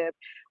relationship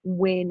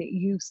when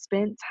you've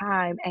spent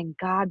time and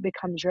God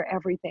becomes your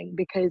everything,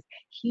 because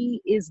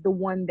He is the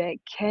one that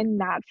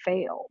cannot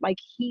fail. Like,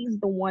 He's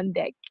the one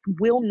that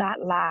will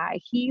not lie.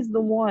 He's the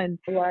one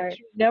you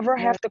never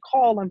have to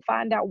call and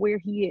find out where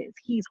He is.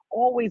 He's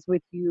always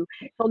with you.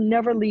 He'll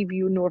never leave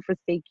you nor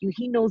forsake you.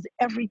 He knows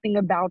everything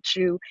about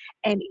you.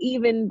 And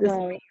even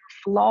despite your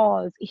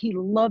flaws, He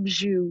loves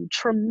you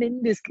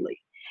tremendously.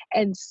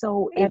 And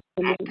so if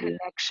that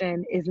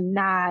connection is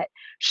not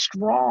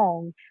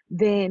strong,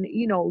 then,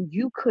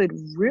 you could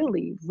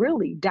really,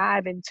 really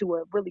dive into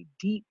a really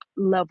deep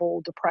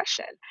level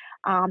depression.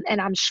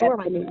 And I'm sure,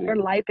 like, your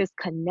life is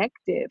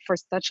connected for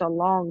such a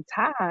long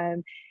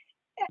time.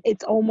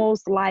 it's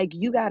almost like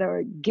you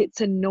gotta get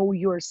to know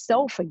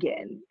yourself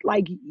again.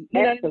 Like, you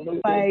know what I mean?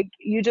 Absolutely. Like,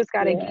 you just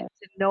gotta get Yeah.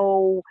 to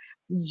know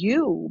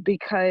you,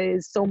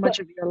 because so But much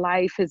of your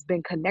life has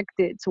been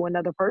connected to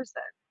another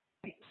person.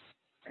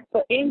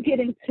 but in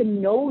getting to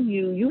know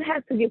you, you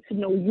have to get to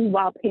know you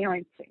while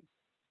parenting.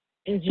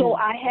 So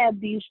Mm-hmm. I have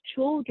these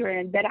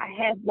children that I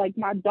have, like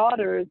my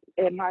daughters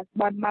and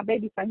my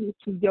baby son, he's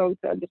too young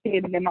to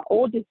understand. And then my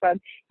oldest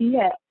son, he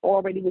had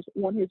already was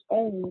on his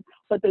own,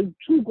 but the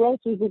two girls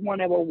was the one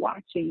that were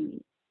watching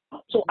me.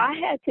 So I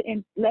had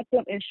to let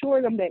them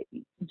ensure them that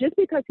just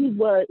because he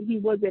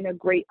wasn't a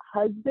great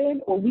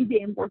husband or we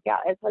didn't work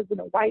out as husband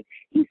and wife,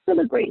 he's still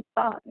a great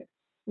father.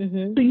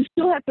 Mm-hmm. So you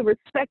still have to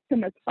respect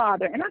him as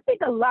father. And I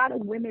think a lot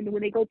of women,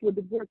 when they go through a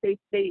divorce, they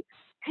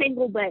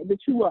tangle the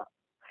two up,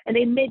 and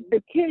they make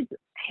the kids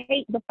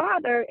hate the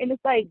father. And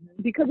it's like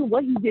because of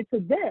what he did to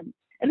them.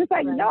 And it's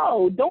like, Right.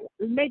 no, don't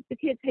make the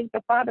kids hate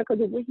the father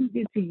because of what he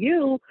did to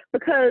you.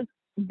 Because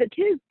the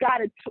kids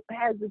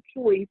has a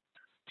choice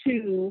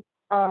to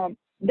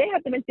they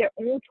have to make their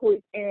own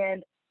choice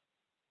and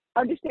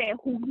understand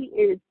who he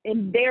is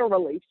in their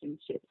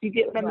relationship. You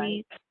get what I Right.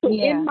 mean? So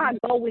Yeah.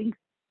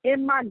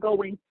 in my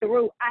going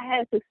through, I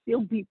had to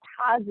still be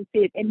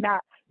positive and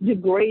not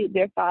degrade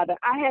their father.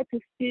 I had to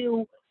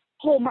still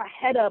hold my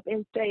head up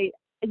and say,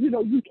 you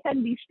know, you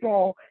can be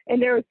strong.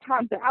 And there was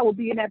times that I would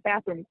be in that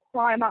bathroom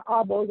crying my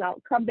elbows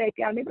out, come back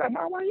out, and they'd be like,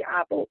 Mom, why are your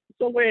elbows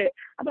so red?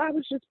 I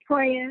was just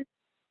praying,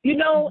 you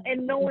know,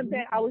 and knowing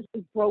that I was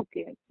just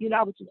broken. You know,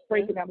 I was just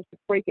breaking.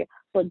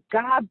 But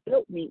God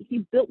built me.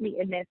 He built me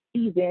in that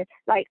season.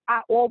 Like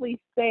I always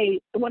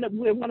say, one of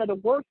the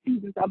worst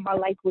seasons of my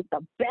life was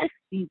the best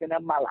season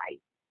of my life.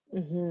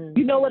 Mm-hmm.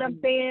 You know what I'm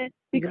saying?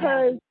 Yeah.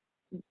 Because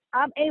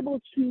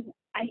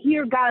I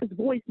hear God's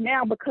voice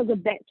now because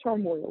of that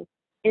turmoil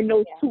in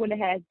those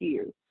 2.5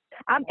 years.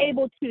 I'm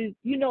able to,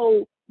 you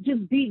know,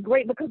 just be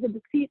great because of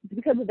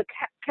the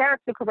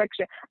character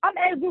correction. I'm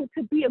able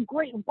to be a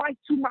great wife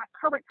to my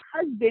current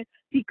husband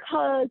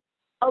because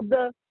of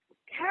the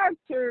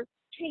character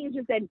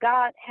changes that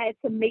God had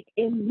to make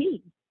in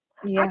me.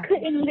 I Yeah.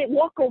 couldn't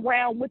walk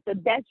around with the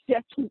 "that's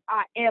just who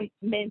I am"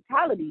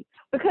 mentality,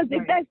 because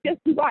if that's just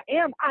who I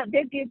am,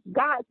 that gives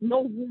God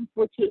no room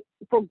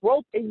for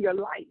growth in your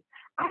life.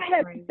 I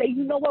have to say,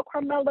 you know what,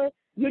 Carmella,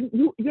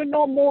 you're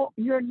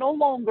no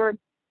longer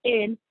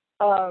in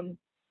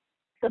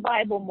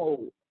survival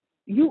mode.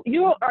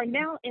 You are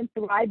now in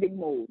thriving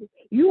mode.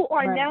 You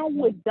are now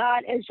with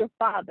God as your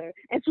father.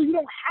 And so you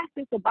don't have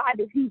to survive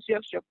if he's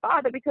just your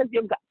father, because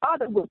your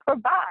father will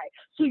provide.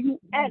 So you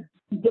act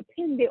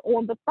dependent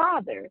on the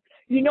father.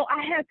 You know,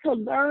 I had to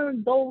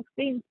learn those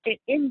things. And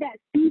in that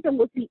season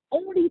was the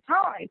only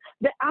time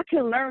that I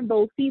can learn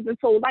those seasons.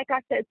 So like I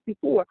said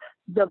before,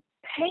 the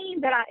pain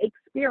that I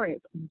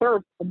experienced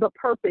birthed the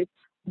purpose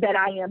that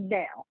I am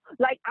now.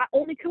 Like I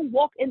only can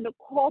walk in the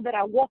call that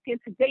I walk in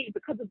today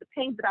because of the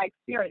pain that I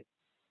experienced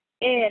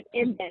and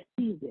in that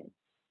season.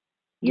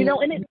 You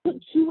know, and it took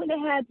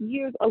 2.5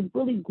 years of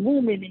really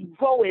grooming and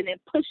growing and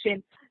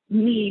pushing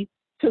me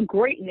to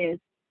greatness.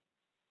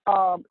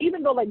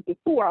 Even though like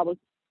before I was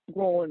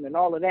growing and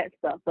all of that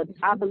stuff, but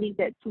I believe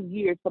that 2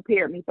 years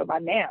prepared me for my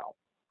now.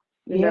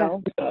 You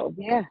know? So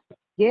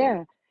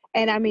Yeah.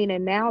 And I mean,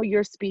 and now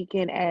you're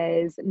speaking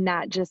as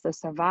not just a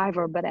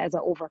survivor, but as an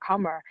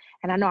overcomer.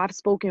 And I know I've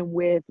spoken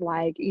with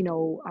like, you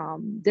know,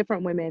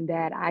 different women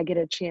that I get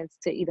a chance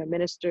to either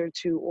minister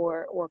to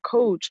or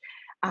coach,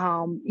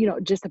 you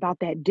know, just about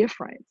that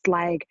difference.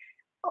 Like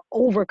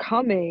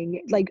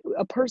overcoming, like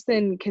a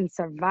person can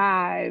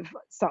survive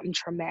something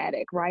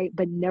traumatic, right?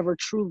 But never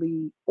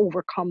truly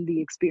overcome the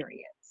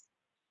experience.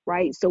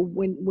 Right. So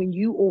when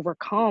you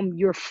overcome,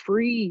 you're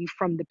free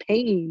from the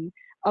pain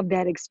of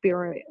that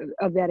experience,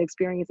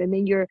 and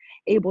then you're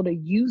able to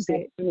use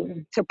it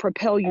absolutely, to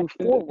propel you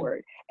absolutely,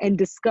 forward and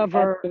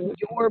discover absolutely.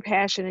 your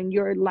passion and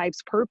your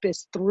life's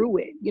purpose through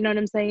it. You know what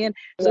I'm saying?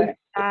 So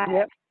Right.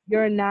 Yep.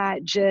 you're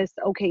not just,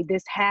 okay,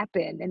 this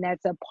happened and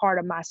that's a part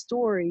of my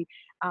story.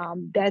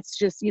 That's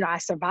just, you know, I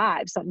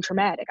survived something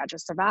traumatic. I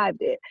just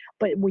survived it.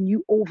 But when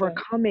you Right.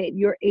 overcome it,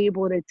 you're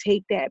able to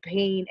take that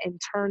pain and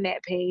turn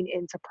that pain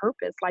into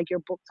purpose, like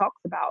your book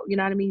talks about. You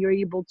know what I mean? You're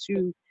able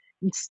to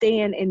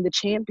stand in the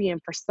champion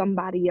for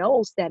somebody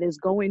else that is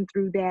going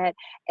through that,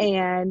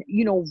 and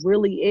you know,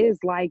 really is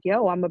like,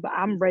 yo,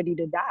 I'm ready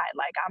to die.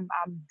 Like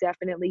I'm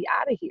definitely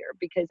out of here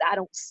because I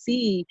don't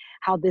see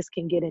how this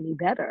can get any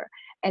better.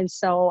 And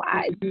so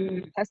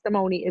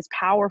testimony is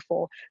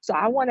powerful. So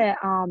I want to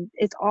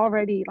it's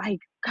already like,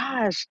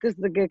 gosh, this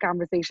is a good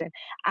conversation.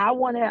 I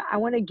want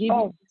to give you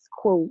Oh, this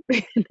quote.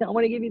 I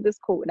want to give you this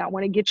quote, and I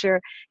want to get your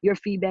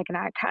feedback. And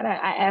I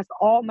ask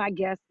all my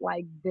guests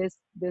like this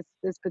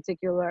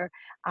particular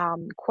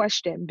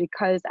question,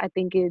 because I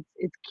think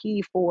it's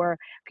key for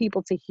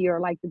people to hear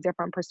like the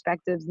different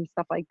perspectives and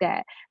stuff like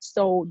that.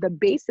 So the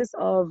basis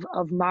of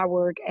my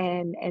work,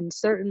 and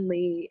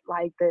certainly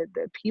like the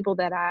people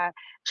that I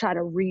try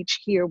to reach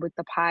here with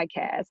the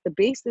podcast, the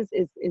basis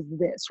is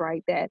this,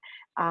 right? That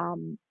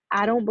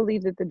I don't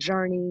believe that the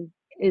journey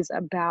is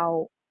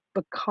about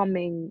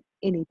becoming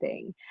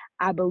anything.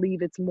 I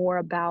believe it's more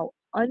about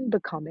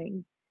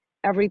unbecoming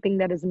everything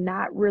that is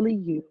not really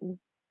you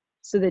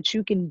so that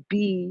you can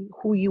be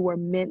who you were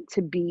meant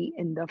to be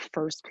in the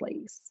first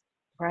place,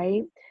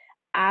 right?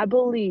 I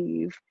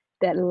believe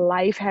that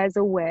life has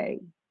a way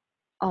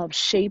of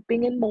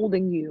shaping and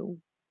molding you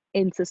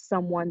into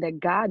someone that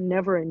God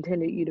never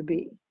intended you to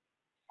be.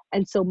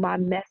 And so my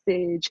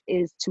message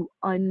is to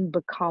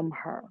unbecome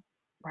her,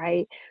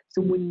 right?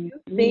 So when you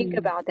think Mm,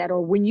 about that,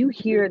 or when you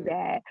hear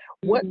that,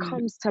 what mm,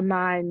 comes to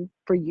mind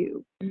for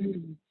you?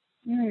 mm,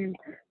 mm.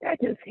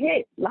 That just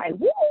hit like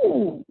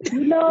woo,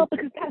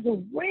 because that's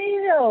a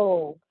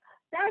real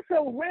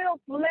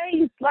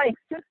place. Like,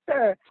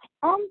 sister,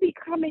 I'm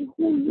becoming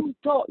who you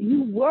thought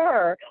you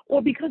were,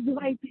 or because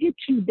life hit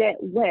you that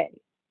way.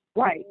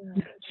 Right.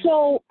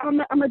 So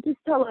I'm gonna just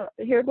tell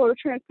here go a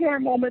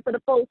transparent moment for the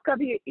folks.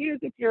 Cover your ears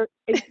if you're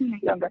 18 or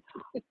younger.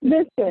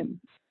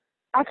 Listen,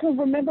 I can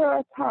remember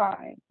a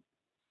time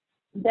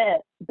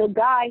that the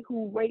guy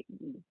who raped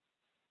me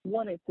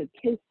wanted to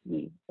kiss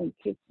me and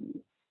kiss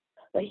me.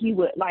 But he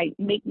would like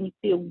make me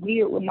feel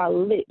weird with my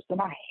lips,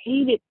 and I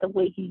hated the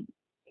way he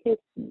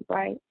kissed me,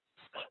 right?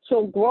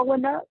 So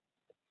growing up,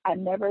 I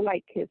never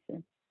liked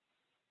kissing.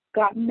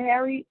 Got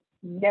married,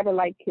 never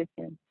liked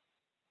kissing.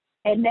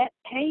 And that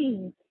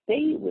pain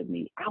stayed with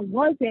me.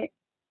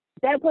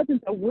 That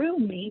wasn't the real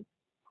me.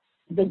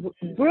 The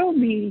real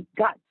me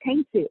got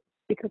tainted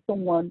because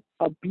someone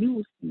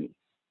abused me.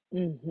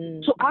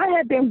 Mm-hmm. So I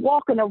had been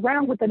walking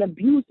around with an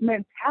abused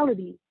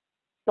mentality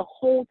the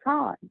whole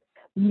time,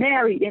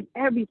 married and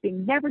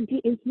everything, never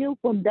getting healed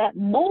from that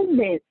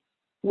moment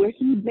where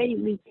he made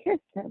me kiss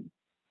him.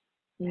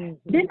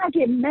 Mm-hmm. Then I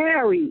get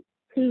married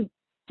to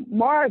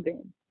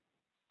Marvin,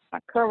 my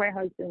current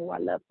husband, who I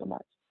love so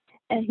much,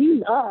 and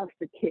he loves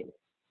to kiss.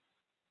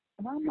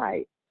 And I'm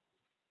like,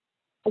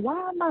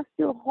 why am I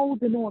still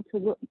holding on to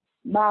what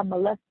my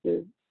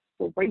molester,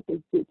 the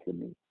rapist, did to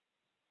me?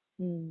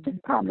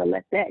 It's time to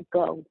let that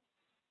go.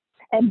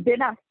 And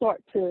then I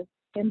start to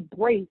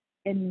embrace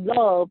and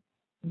love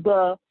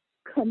the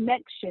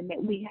connection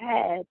that we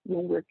had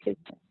when we're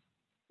kissing.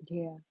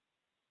 Yeah.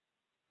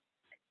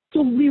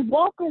 So we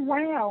walk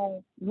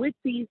around with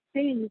these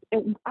things,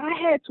 and I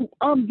had to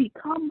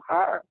become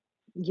her.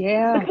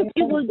 Yeah.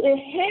 Because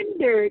it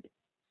hindered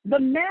the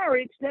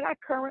marriage that I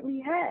currently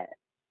had.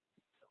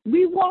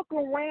 We walk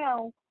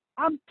around,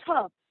 I'm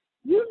tough.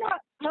 You're not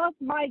tough,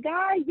 my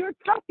guy. You're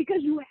tough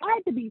because you had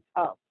to be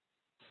tough.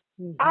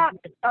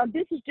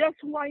 This is just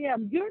who I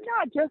am.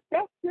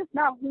 That's just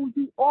not who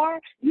you are.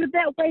 You're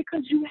that way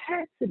because you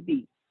had to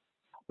be.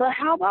 But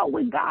how about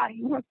when God,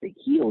 he wants to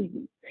heal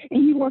you,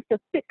 and he wants to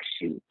fix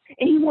you,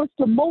 and he wants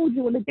to mold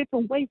you in a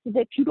different way so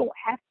that you don't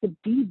have to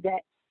be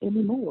that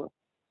anymore.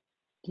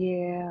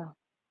 Yeah.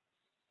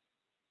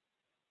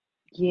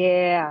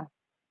 Yeah.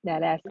 Now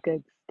that's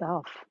good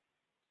stuff.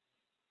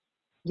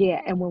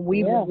 Yeah. And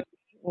Yeah.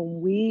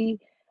 when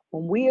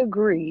we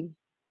agree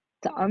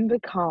to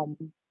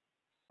unbecome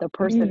the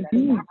person that's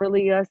Mm-hmm. not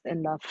really us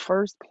in the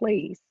first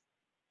place,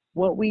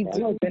 what we That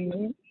do, wasn't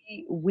me.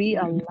 we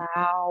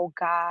allow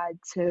God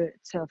to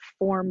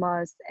form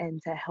us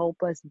and to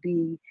help us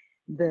be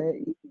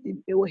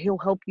he'll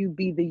help you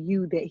be the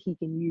you that he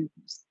can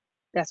use.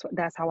 That's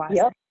how I say.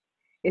 Yep.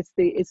 It's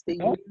the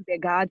you Yep.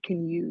 that God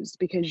can use,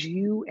 because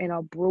you in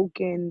a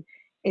broken,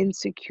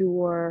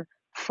 insecure,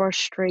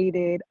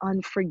 frustrated,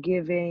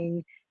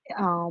 unforgiving,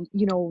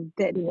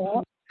 that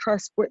Yep.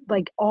 trust,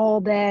 like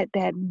all that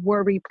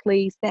worry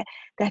place,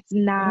 that's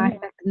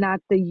not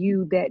the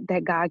you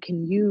that God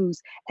can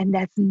use, and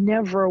that's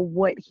never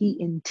what he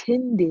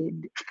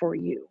intended for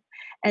you.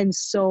 And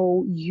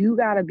so you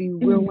got to be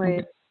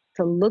willing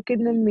to look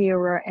in the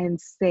mirror and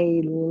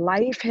say,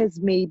 life has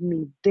made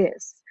me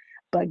this,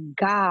 but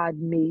God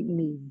made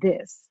me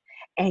this.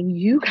 And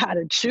you got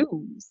to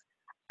choose.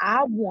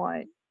 I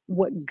want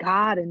what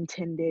God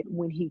intended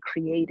when he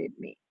created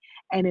me.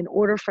 And in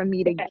order for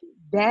me to get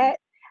that,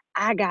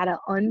 I got to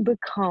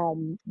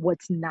unbecome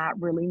what's not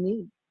really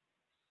me.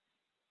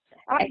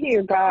 I And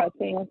hear God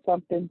saying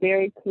something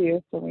very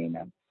clear,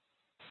 Serena.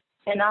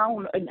 And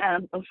I'm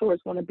sure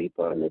it's going to be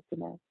for a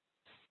listener.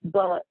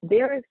 But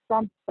there is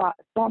some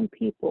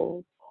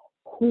people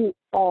who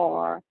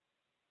are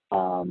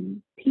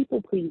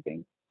people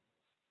pleasing,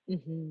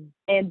 mm-hmm,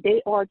 and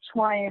they are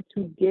trying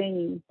to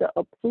gain the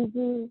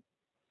approval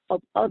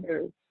of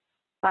others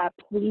by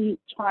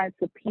trying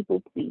to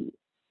people please.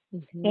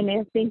 mm-hmm, And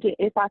they're thinking,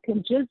 if I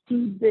can just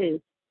do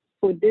this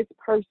for this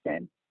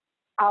person,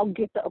 I'll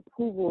get the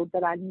approval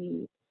that I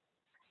need.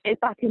 If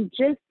I can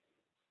just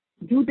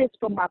do this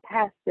for my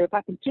pastor, if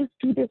I can just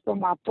do this for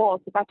my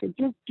boss, if I can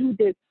just do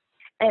this,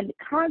 and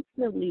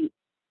constantly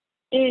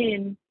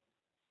in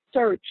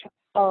search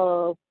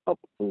of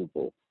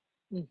approval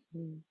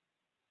mm-hmm.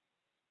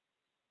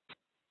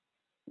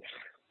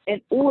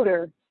 in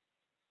order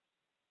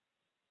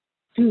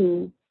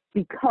to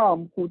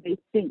become who they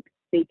think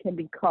they can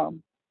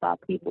become by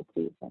people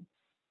pleasing.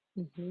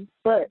 Mm-hmm.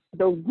 But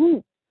the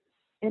root,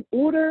 in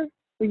order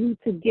for you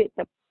to get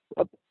the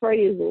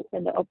appraisal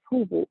and the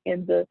approval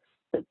and the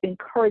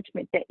encouragement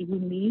encouragement that you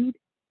need,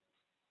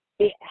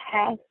 it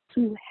has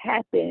to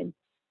happen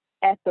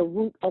at the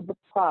root of the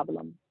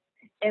problem.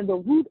 And the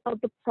root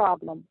of the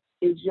problem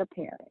is your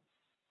parent.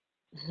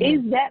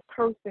 Is that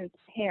person's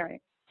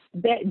parent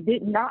that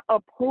did not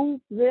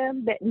approve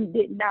them, that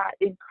did not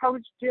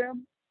encourage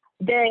them,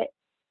 that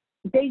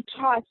they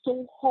tried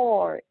so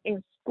hard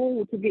in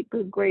school to get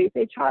good grades.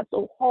 They tried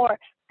so hard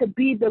to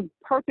be the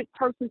perfect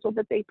person so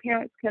that their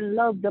parents can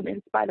love them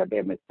in spite of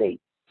their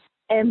mistakes.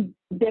 And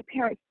their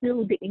parents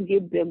still didn't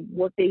give them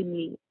what they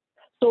need.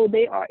 So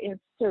they are in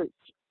search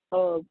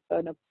of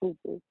an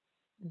approval.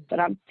 But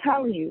I'm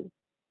telling you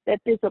that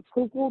this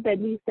approval that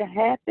needs to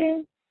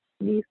happen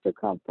needs to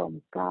come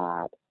from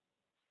God.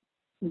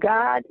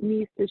 God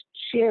needs to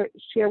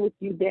share with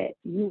you that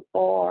you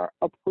are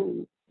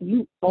approved.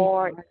 You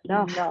are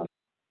enough.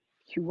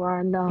 You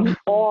are enough. You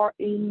are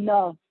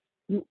enough.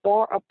 You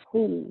are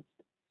approved.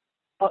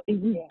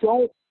 You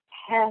don't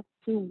have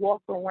to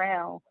walk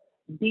around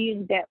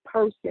being that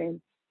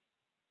person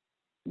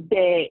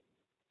that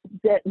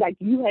like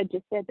you had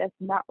just said, that's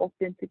not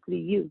authentically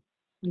you.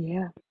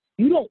 Yeah.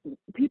 You don't.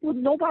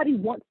 Nobody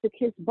wants to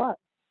kiss butt.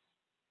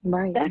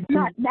 Right. That's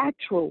not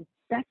natural.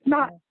 That's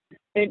not.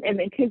 And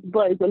kiss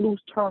butt is a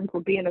loose term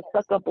for being a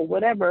suck up or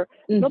whatever.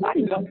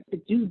 Nobody wants to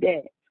do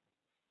that.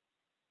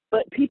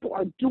 But people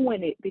are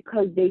doing it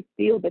because they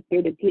feel that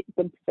they're to get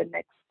them to the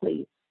next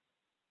place.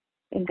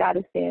 And God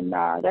is saying,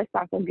 nah, that's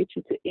not going to get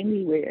you to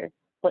anywhere,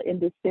 but in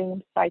the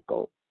same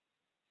cycle.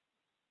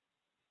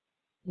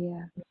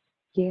 Yeah.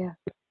 Yeah.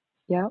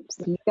 Yep.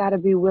 So you got to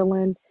be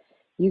willing.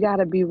 You got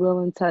to be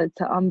willing to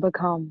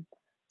unbecome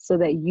so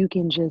that you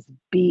can just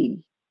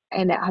be.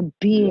 And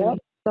being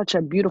such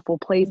a beautiful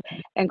place.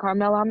 And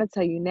Carmella, I'm gonna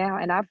tell you now,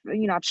 and I've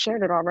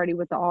shared it already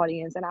with the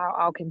audience, and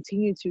I'll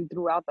continue to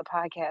throughout the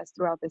podcast,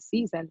 throughout the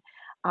season.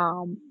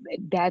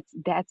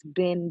 That's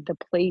been the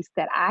place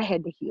that I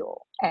had to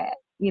heal at.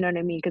 You know what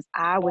I mean? Because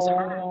I was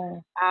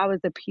hurt. I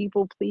was a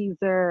people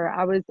pleaser.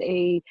 I was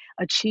a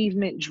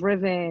achievement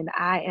driven.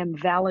 I am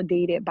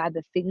validated by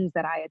the things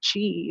that I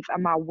achieve.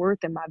 And my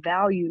worth and my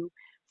value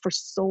for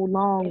so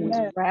long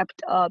was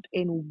wrapped up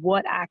in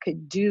what I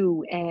could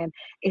do and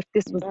if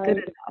this was good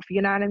enough,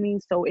 you know what I mean?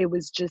 So it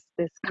was just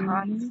this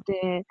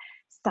constant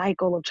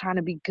cycle of trying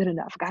to be good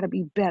enough, got to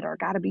be better,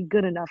 got to be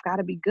good enough, got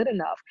to be good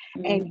enough.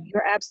 And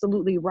you're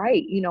absolutely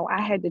right. You know,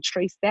 I had to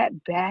trace that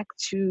back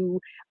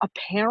to a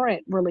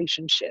parent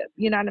relationship.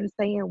 You know what I'm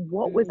saying?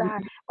 What was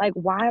I like?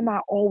 Why am I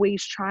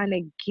always trying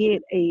to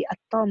get a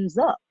thumbs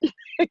up?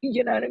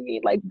 You know what I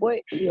mean? Like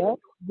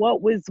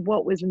what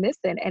was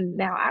missing? And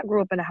now I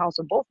grew up in a house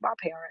with both my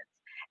parents.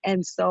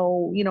 And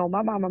so, you know,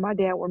 my mom and my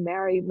dad were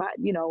married,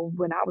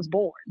 when I was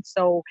born.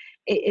 So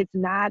it's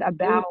not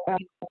about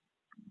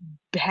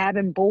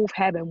having both,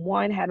 having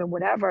one, having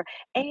whatever.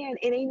 And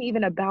it ain't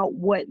even about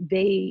what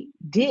they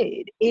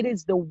did. It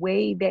is the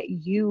way that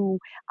you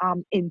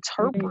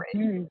interpret.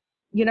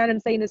 You know what I'm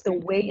saying? It's the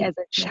way as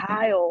a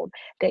child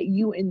that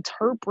you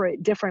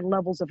interpret different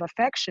levels of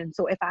affection.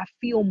 So if I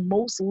feel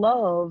most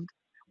loved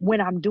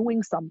when I'm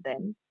doing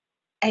something,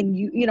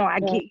 and I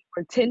get your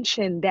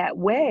attention that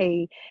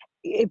way,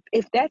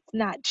 if that's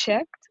not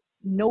checked,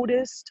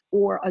 noticed,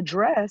 or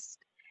addressed,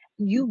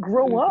 you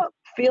grow up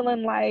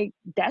feeling like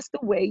that's the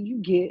way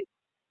you get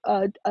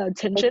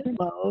attention,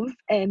 love,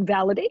 and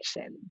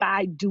validation,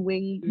 by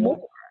doing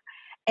more.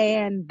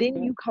 And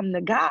then you come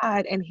to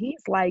God and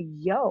he's like,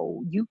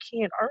 yo, you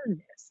can't earn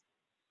this.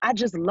 I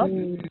just love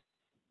you.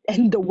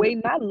 And the way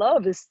my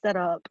love is set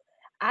up,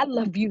 I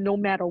love you no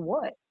matter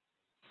what.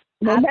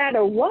 No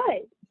matter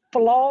what.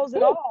 Flaws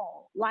and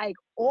all, like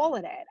all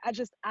of that.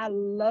 I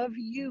love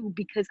you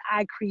because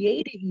I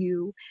created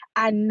you.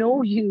 I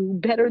know you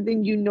better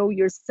than you know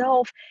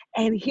yourself.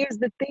 And here's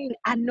the thing,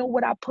 I know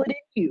what I put in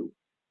you.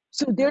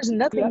 So there's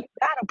nothing you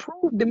gotta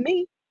prove to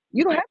me.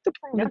 You don't have to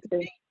prove it to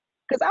me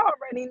because I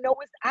already know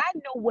I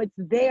know what's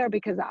there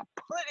because I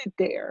put it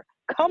there.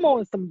 Come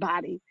on,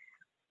 somebody.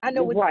 I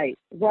know what right.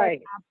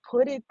 I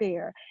put it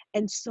there.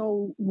 And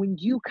so when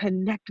you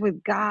connect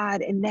with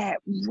God in that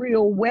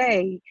real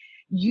way,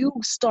 you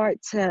start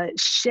to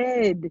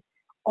shed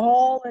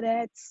all of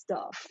that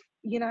stuff.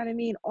 You know what I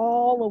mean?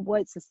 All of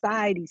what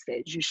society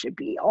says you should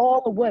be,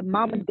 all of what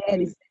mom and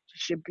daddy said you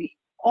should be,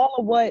 all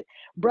of what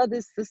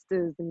brothers,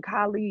 sisters, and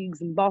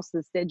colleagues and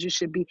bosses said you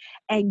should be.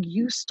 And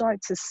you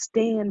start to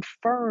stand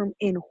firm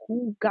in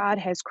who God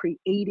has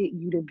created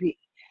you to be.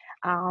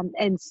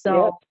 And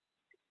so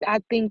I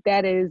think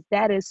that is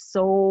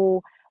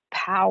so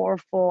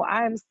powerful.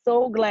 I am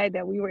so glad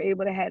that we were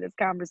able to have this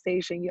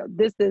conversation.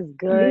 This is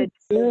good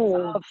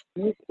stuff.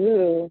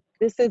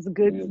 This is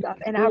good stuff.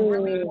 And I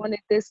really wanted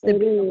this to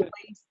be a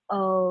place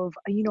of,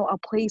 a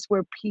place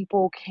where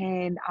people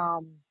can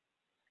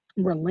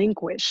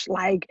relinquish,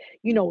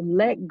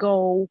 let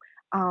go.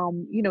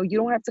 You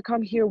don't have to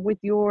come here with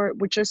your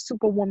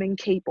superwoman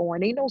cape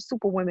on. Ain't no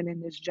superwoman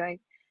in this joint.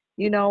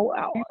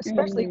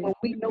 Especially when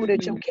we know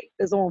that your cape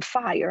is on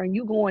fire and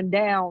you going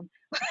down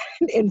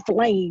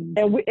inflamed.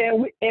 And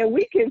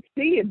we can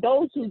see it.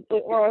 Those who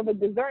are of a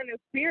discerning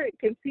spirit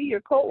can see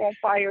your coat on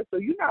fire. So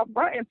you're not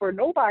fronting for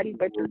nobody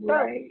but yourself,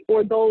 Right.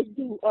 or those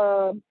who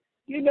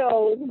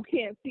who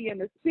can't see in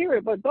the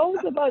spirit. But those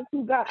of us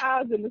who got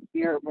eyes in the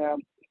spirit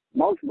realm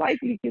most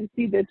likely can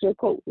see that your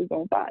coat is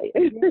on fire.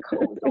 Your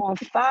coat's on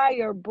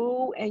fire,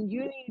 boo, and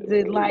you need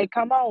to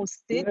come on,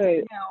 sit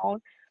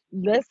down.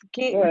 Let's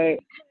get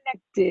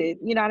connected.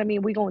 You know what I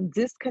mean? We're going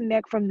to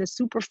disconnect from the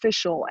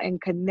superficial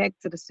and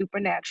connect to the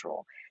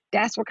supernatural.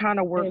 That's what kind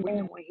of work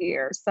we're doing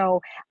here.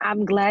 So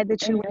I'm glad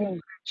that you were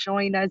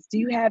join us. Do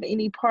you have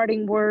any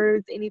parting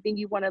words, anything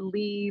you want to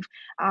leave?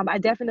 I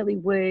definitely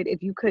would,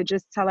 if you could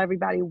just tell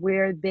everybody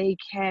where they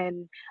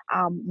can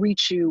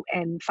reach you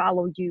and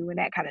follow you and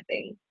that kind of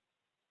thing.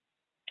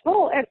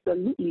 Oh,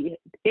 absolutely.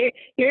 Here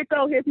it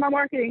goes. Here's my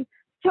marketing.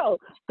 So,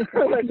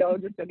 no,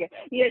 just okay.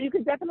 Yeah, you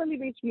can definitely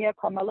reach me at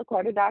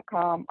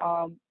CarmellaCarter.com.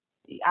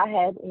 I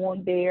have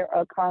on there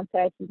a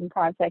contact. You can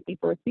contact me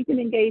for speaking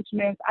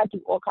engagements. I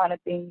do all kind of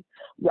things.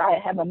 I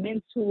have a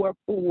mentor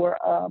for,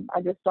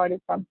 I just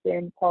started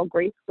something called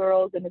Grace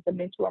Girls, and it's a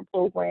mentoring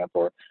program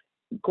for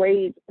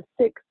grades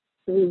 6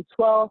 through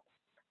 12th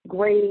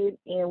grade.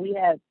 And we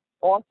have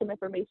awesome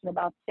information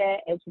about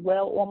that as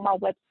well on my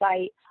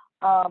website.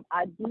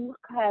 I do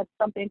have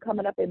something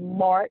coming up in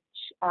March,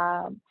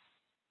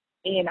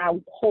 and I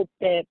hope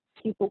that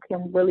people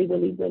can really,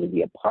 really, really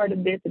be a part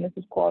of this. And this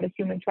is called a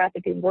human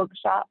trafficking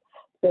workshop,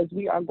 because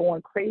we are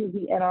going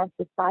crazy in our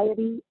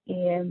society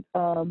and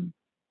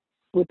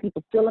with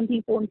people stealing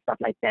people and stuff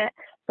like that.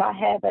 So I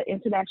have an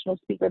international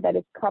speaker that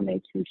is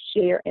coming to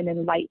share and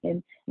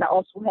enlighten. And I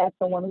also have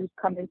someone who's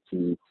coming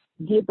to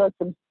give us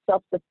some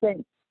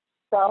self-defense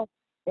stuff,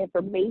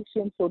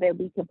 information, so that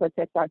we can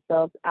protect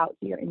ourselves out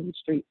here in the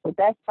streets. So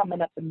that's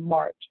coming up in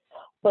March.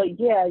 But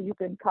yeah, you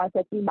can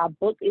contact me. My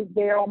book is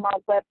there on my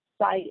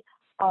website.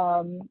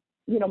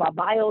 My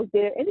bio's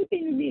there.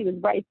 Anything you need is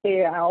right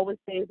there. I always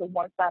say it's a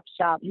one-stop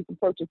shop. You can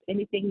purchase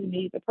anything you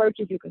need to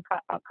purchase. You can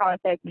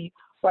contact me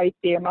right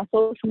there. My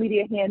social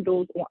media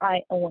handles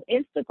on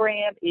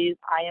Instagram is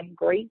I am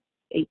Grace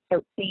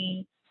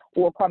 813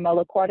 or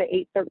Carmella Carter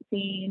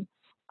 813.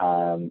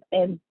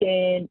 And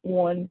then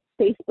on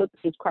Facebook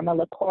is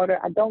Carmella Carter.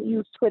 I don't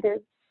use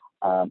Twitter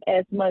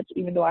as much,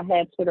 even though I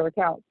have Twitter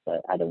accounts,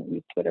 but I don't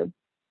use Twitter.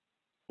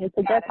 And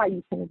so that's how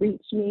you can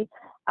reach me.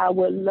 I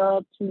would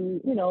love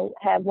to,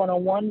 have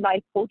one-on-one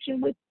life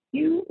coaching with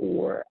you,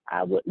 or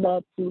I would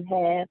love to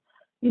have,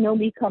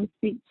 me come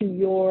speak to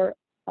your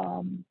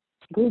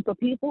group of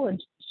people and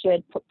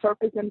shed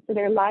purpose into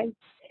their life.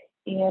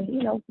 And,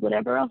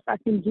 whatever else I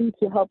can do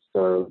to help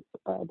serve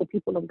the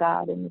people of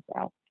God in this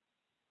hour.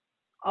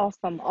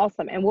 Awesome.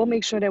 And we'll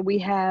make sure that we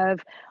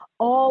have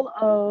all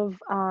of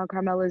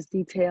Carmella's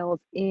details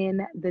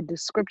in the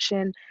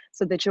description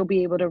so that you'll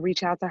be able to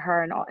reach out to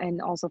her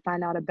and also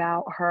find out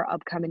about her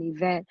upcoming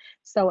event.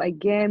 So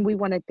again, we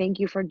want to thank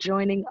you for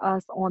joining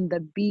us on the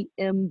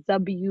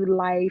BMW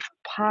Life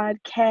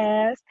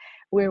podcast,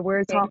 where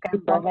we're talking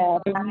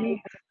about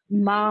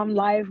mom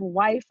life,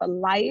 wife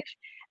life.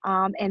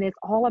 And it's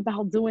all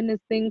about doing this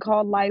thing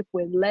called life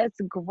with less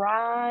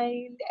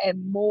grind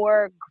and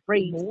more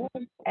grace.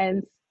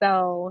 And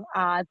so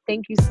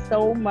thank you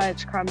so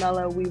much,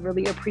 Carmella. We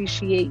really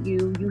appreciate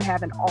you. You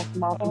have an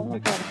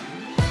awesome.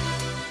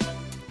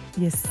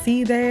 You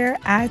see there?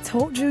 I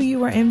told you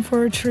were in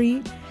for a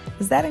treat.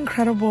 Is that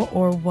incredible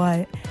or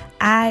what?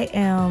 I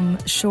am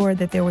sure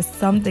that there was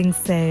something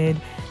said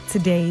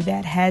today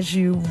that has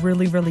you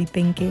really, really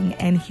thinking.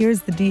 And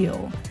here's the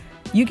deal.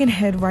 You can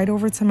head right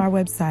over to my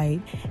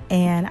website,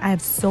 and I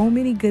have so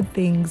many good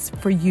things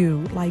for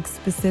you, like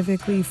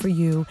specifically for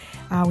you.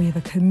 We have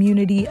a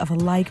community of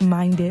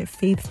like-minded,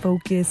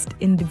 faith-focused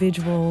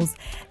individuals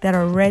that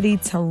are ready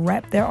to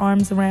wrap their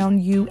arms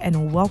around you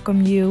and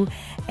welcome you.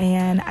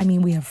 And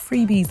we have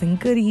freebies and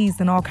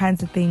goodies and all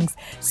kinds of things.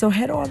 So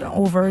head on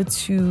over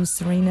to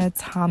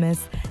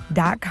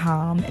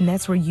serenathomas.com, and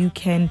that's where you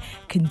can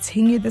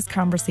continue this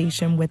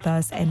conversation with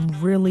us and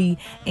really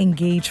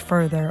engage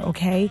further,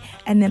 okay?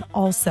 And then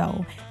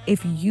also,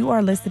 if you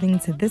are listening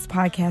to this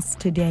podcast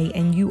today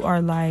and you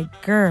are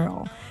like,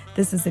 girl,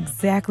 this is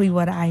exactly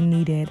what I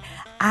needed.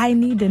 I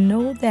need to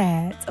know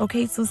that.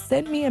 Okay, so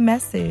send me a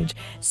message.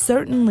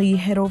 Certainly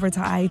head over to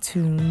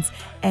iTunes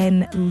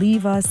and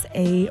leave us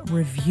a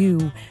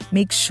review.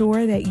 Make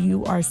sure that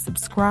you are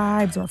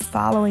subscribed or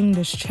following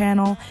this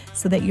channel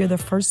so that you're the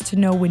first to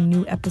know when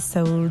new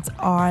episodes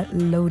are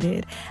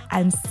loaded.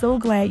 I'm so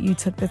glad you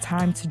took the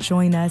time to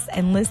join us.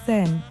 And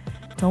listen,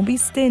 don't be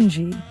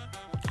stingy.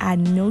 I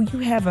know you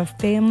have a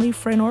family,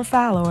 friend, or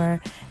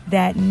follower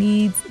that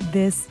needs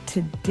this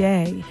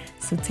today.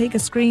 So take a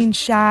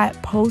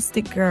screenshot, post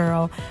it,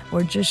 girl,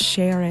 or just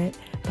share it.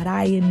 But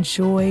I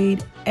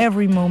enjoyed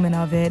every moment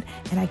of it,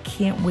 and I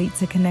can't wait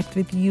to connect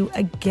with you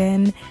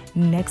again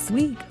next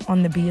week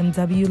on the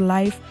BMW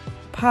Life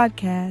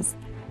podcast.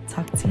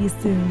 Talk to you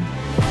soon.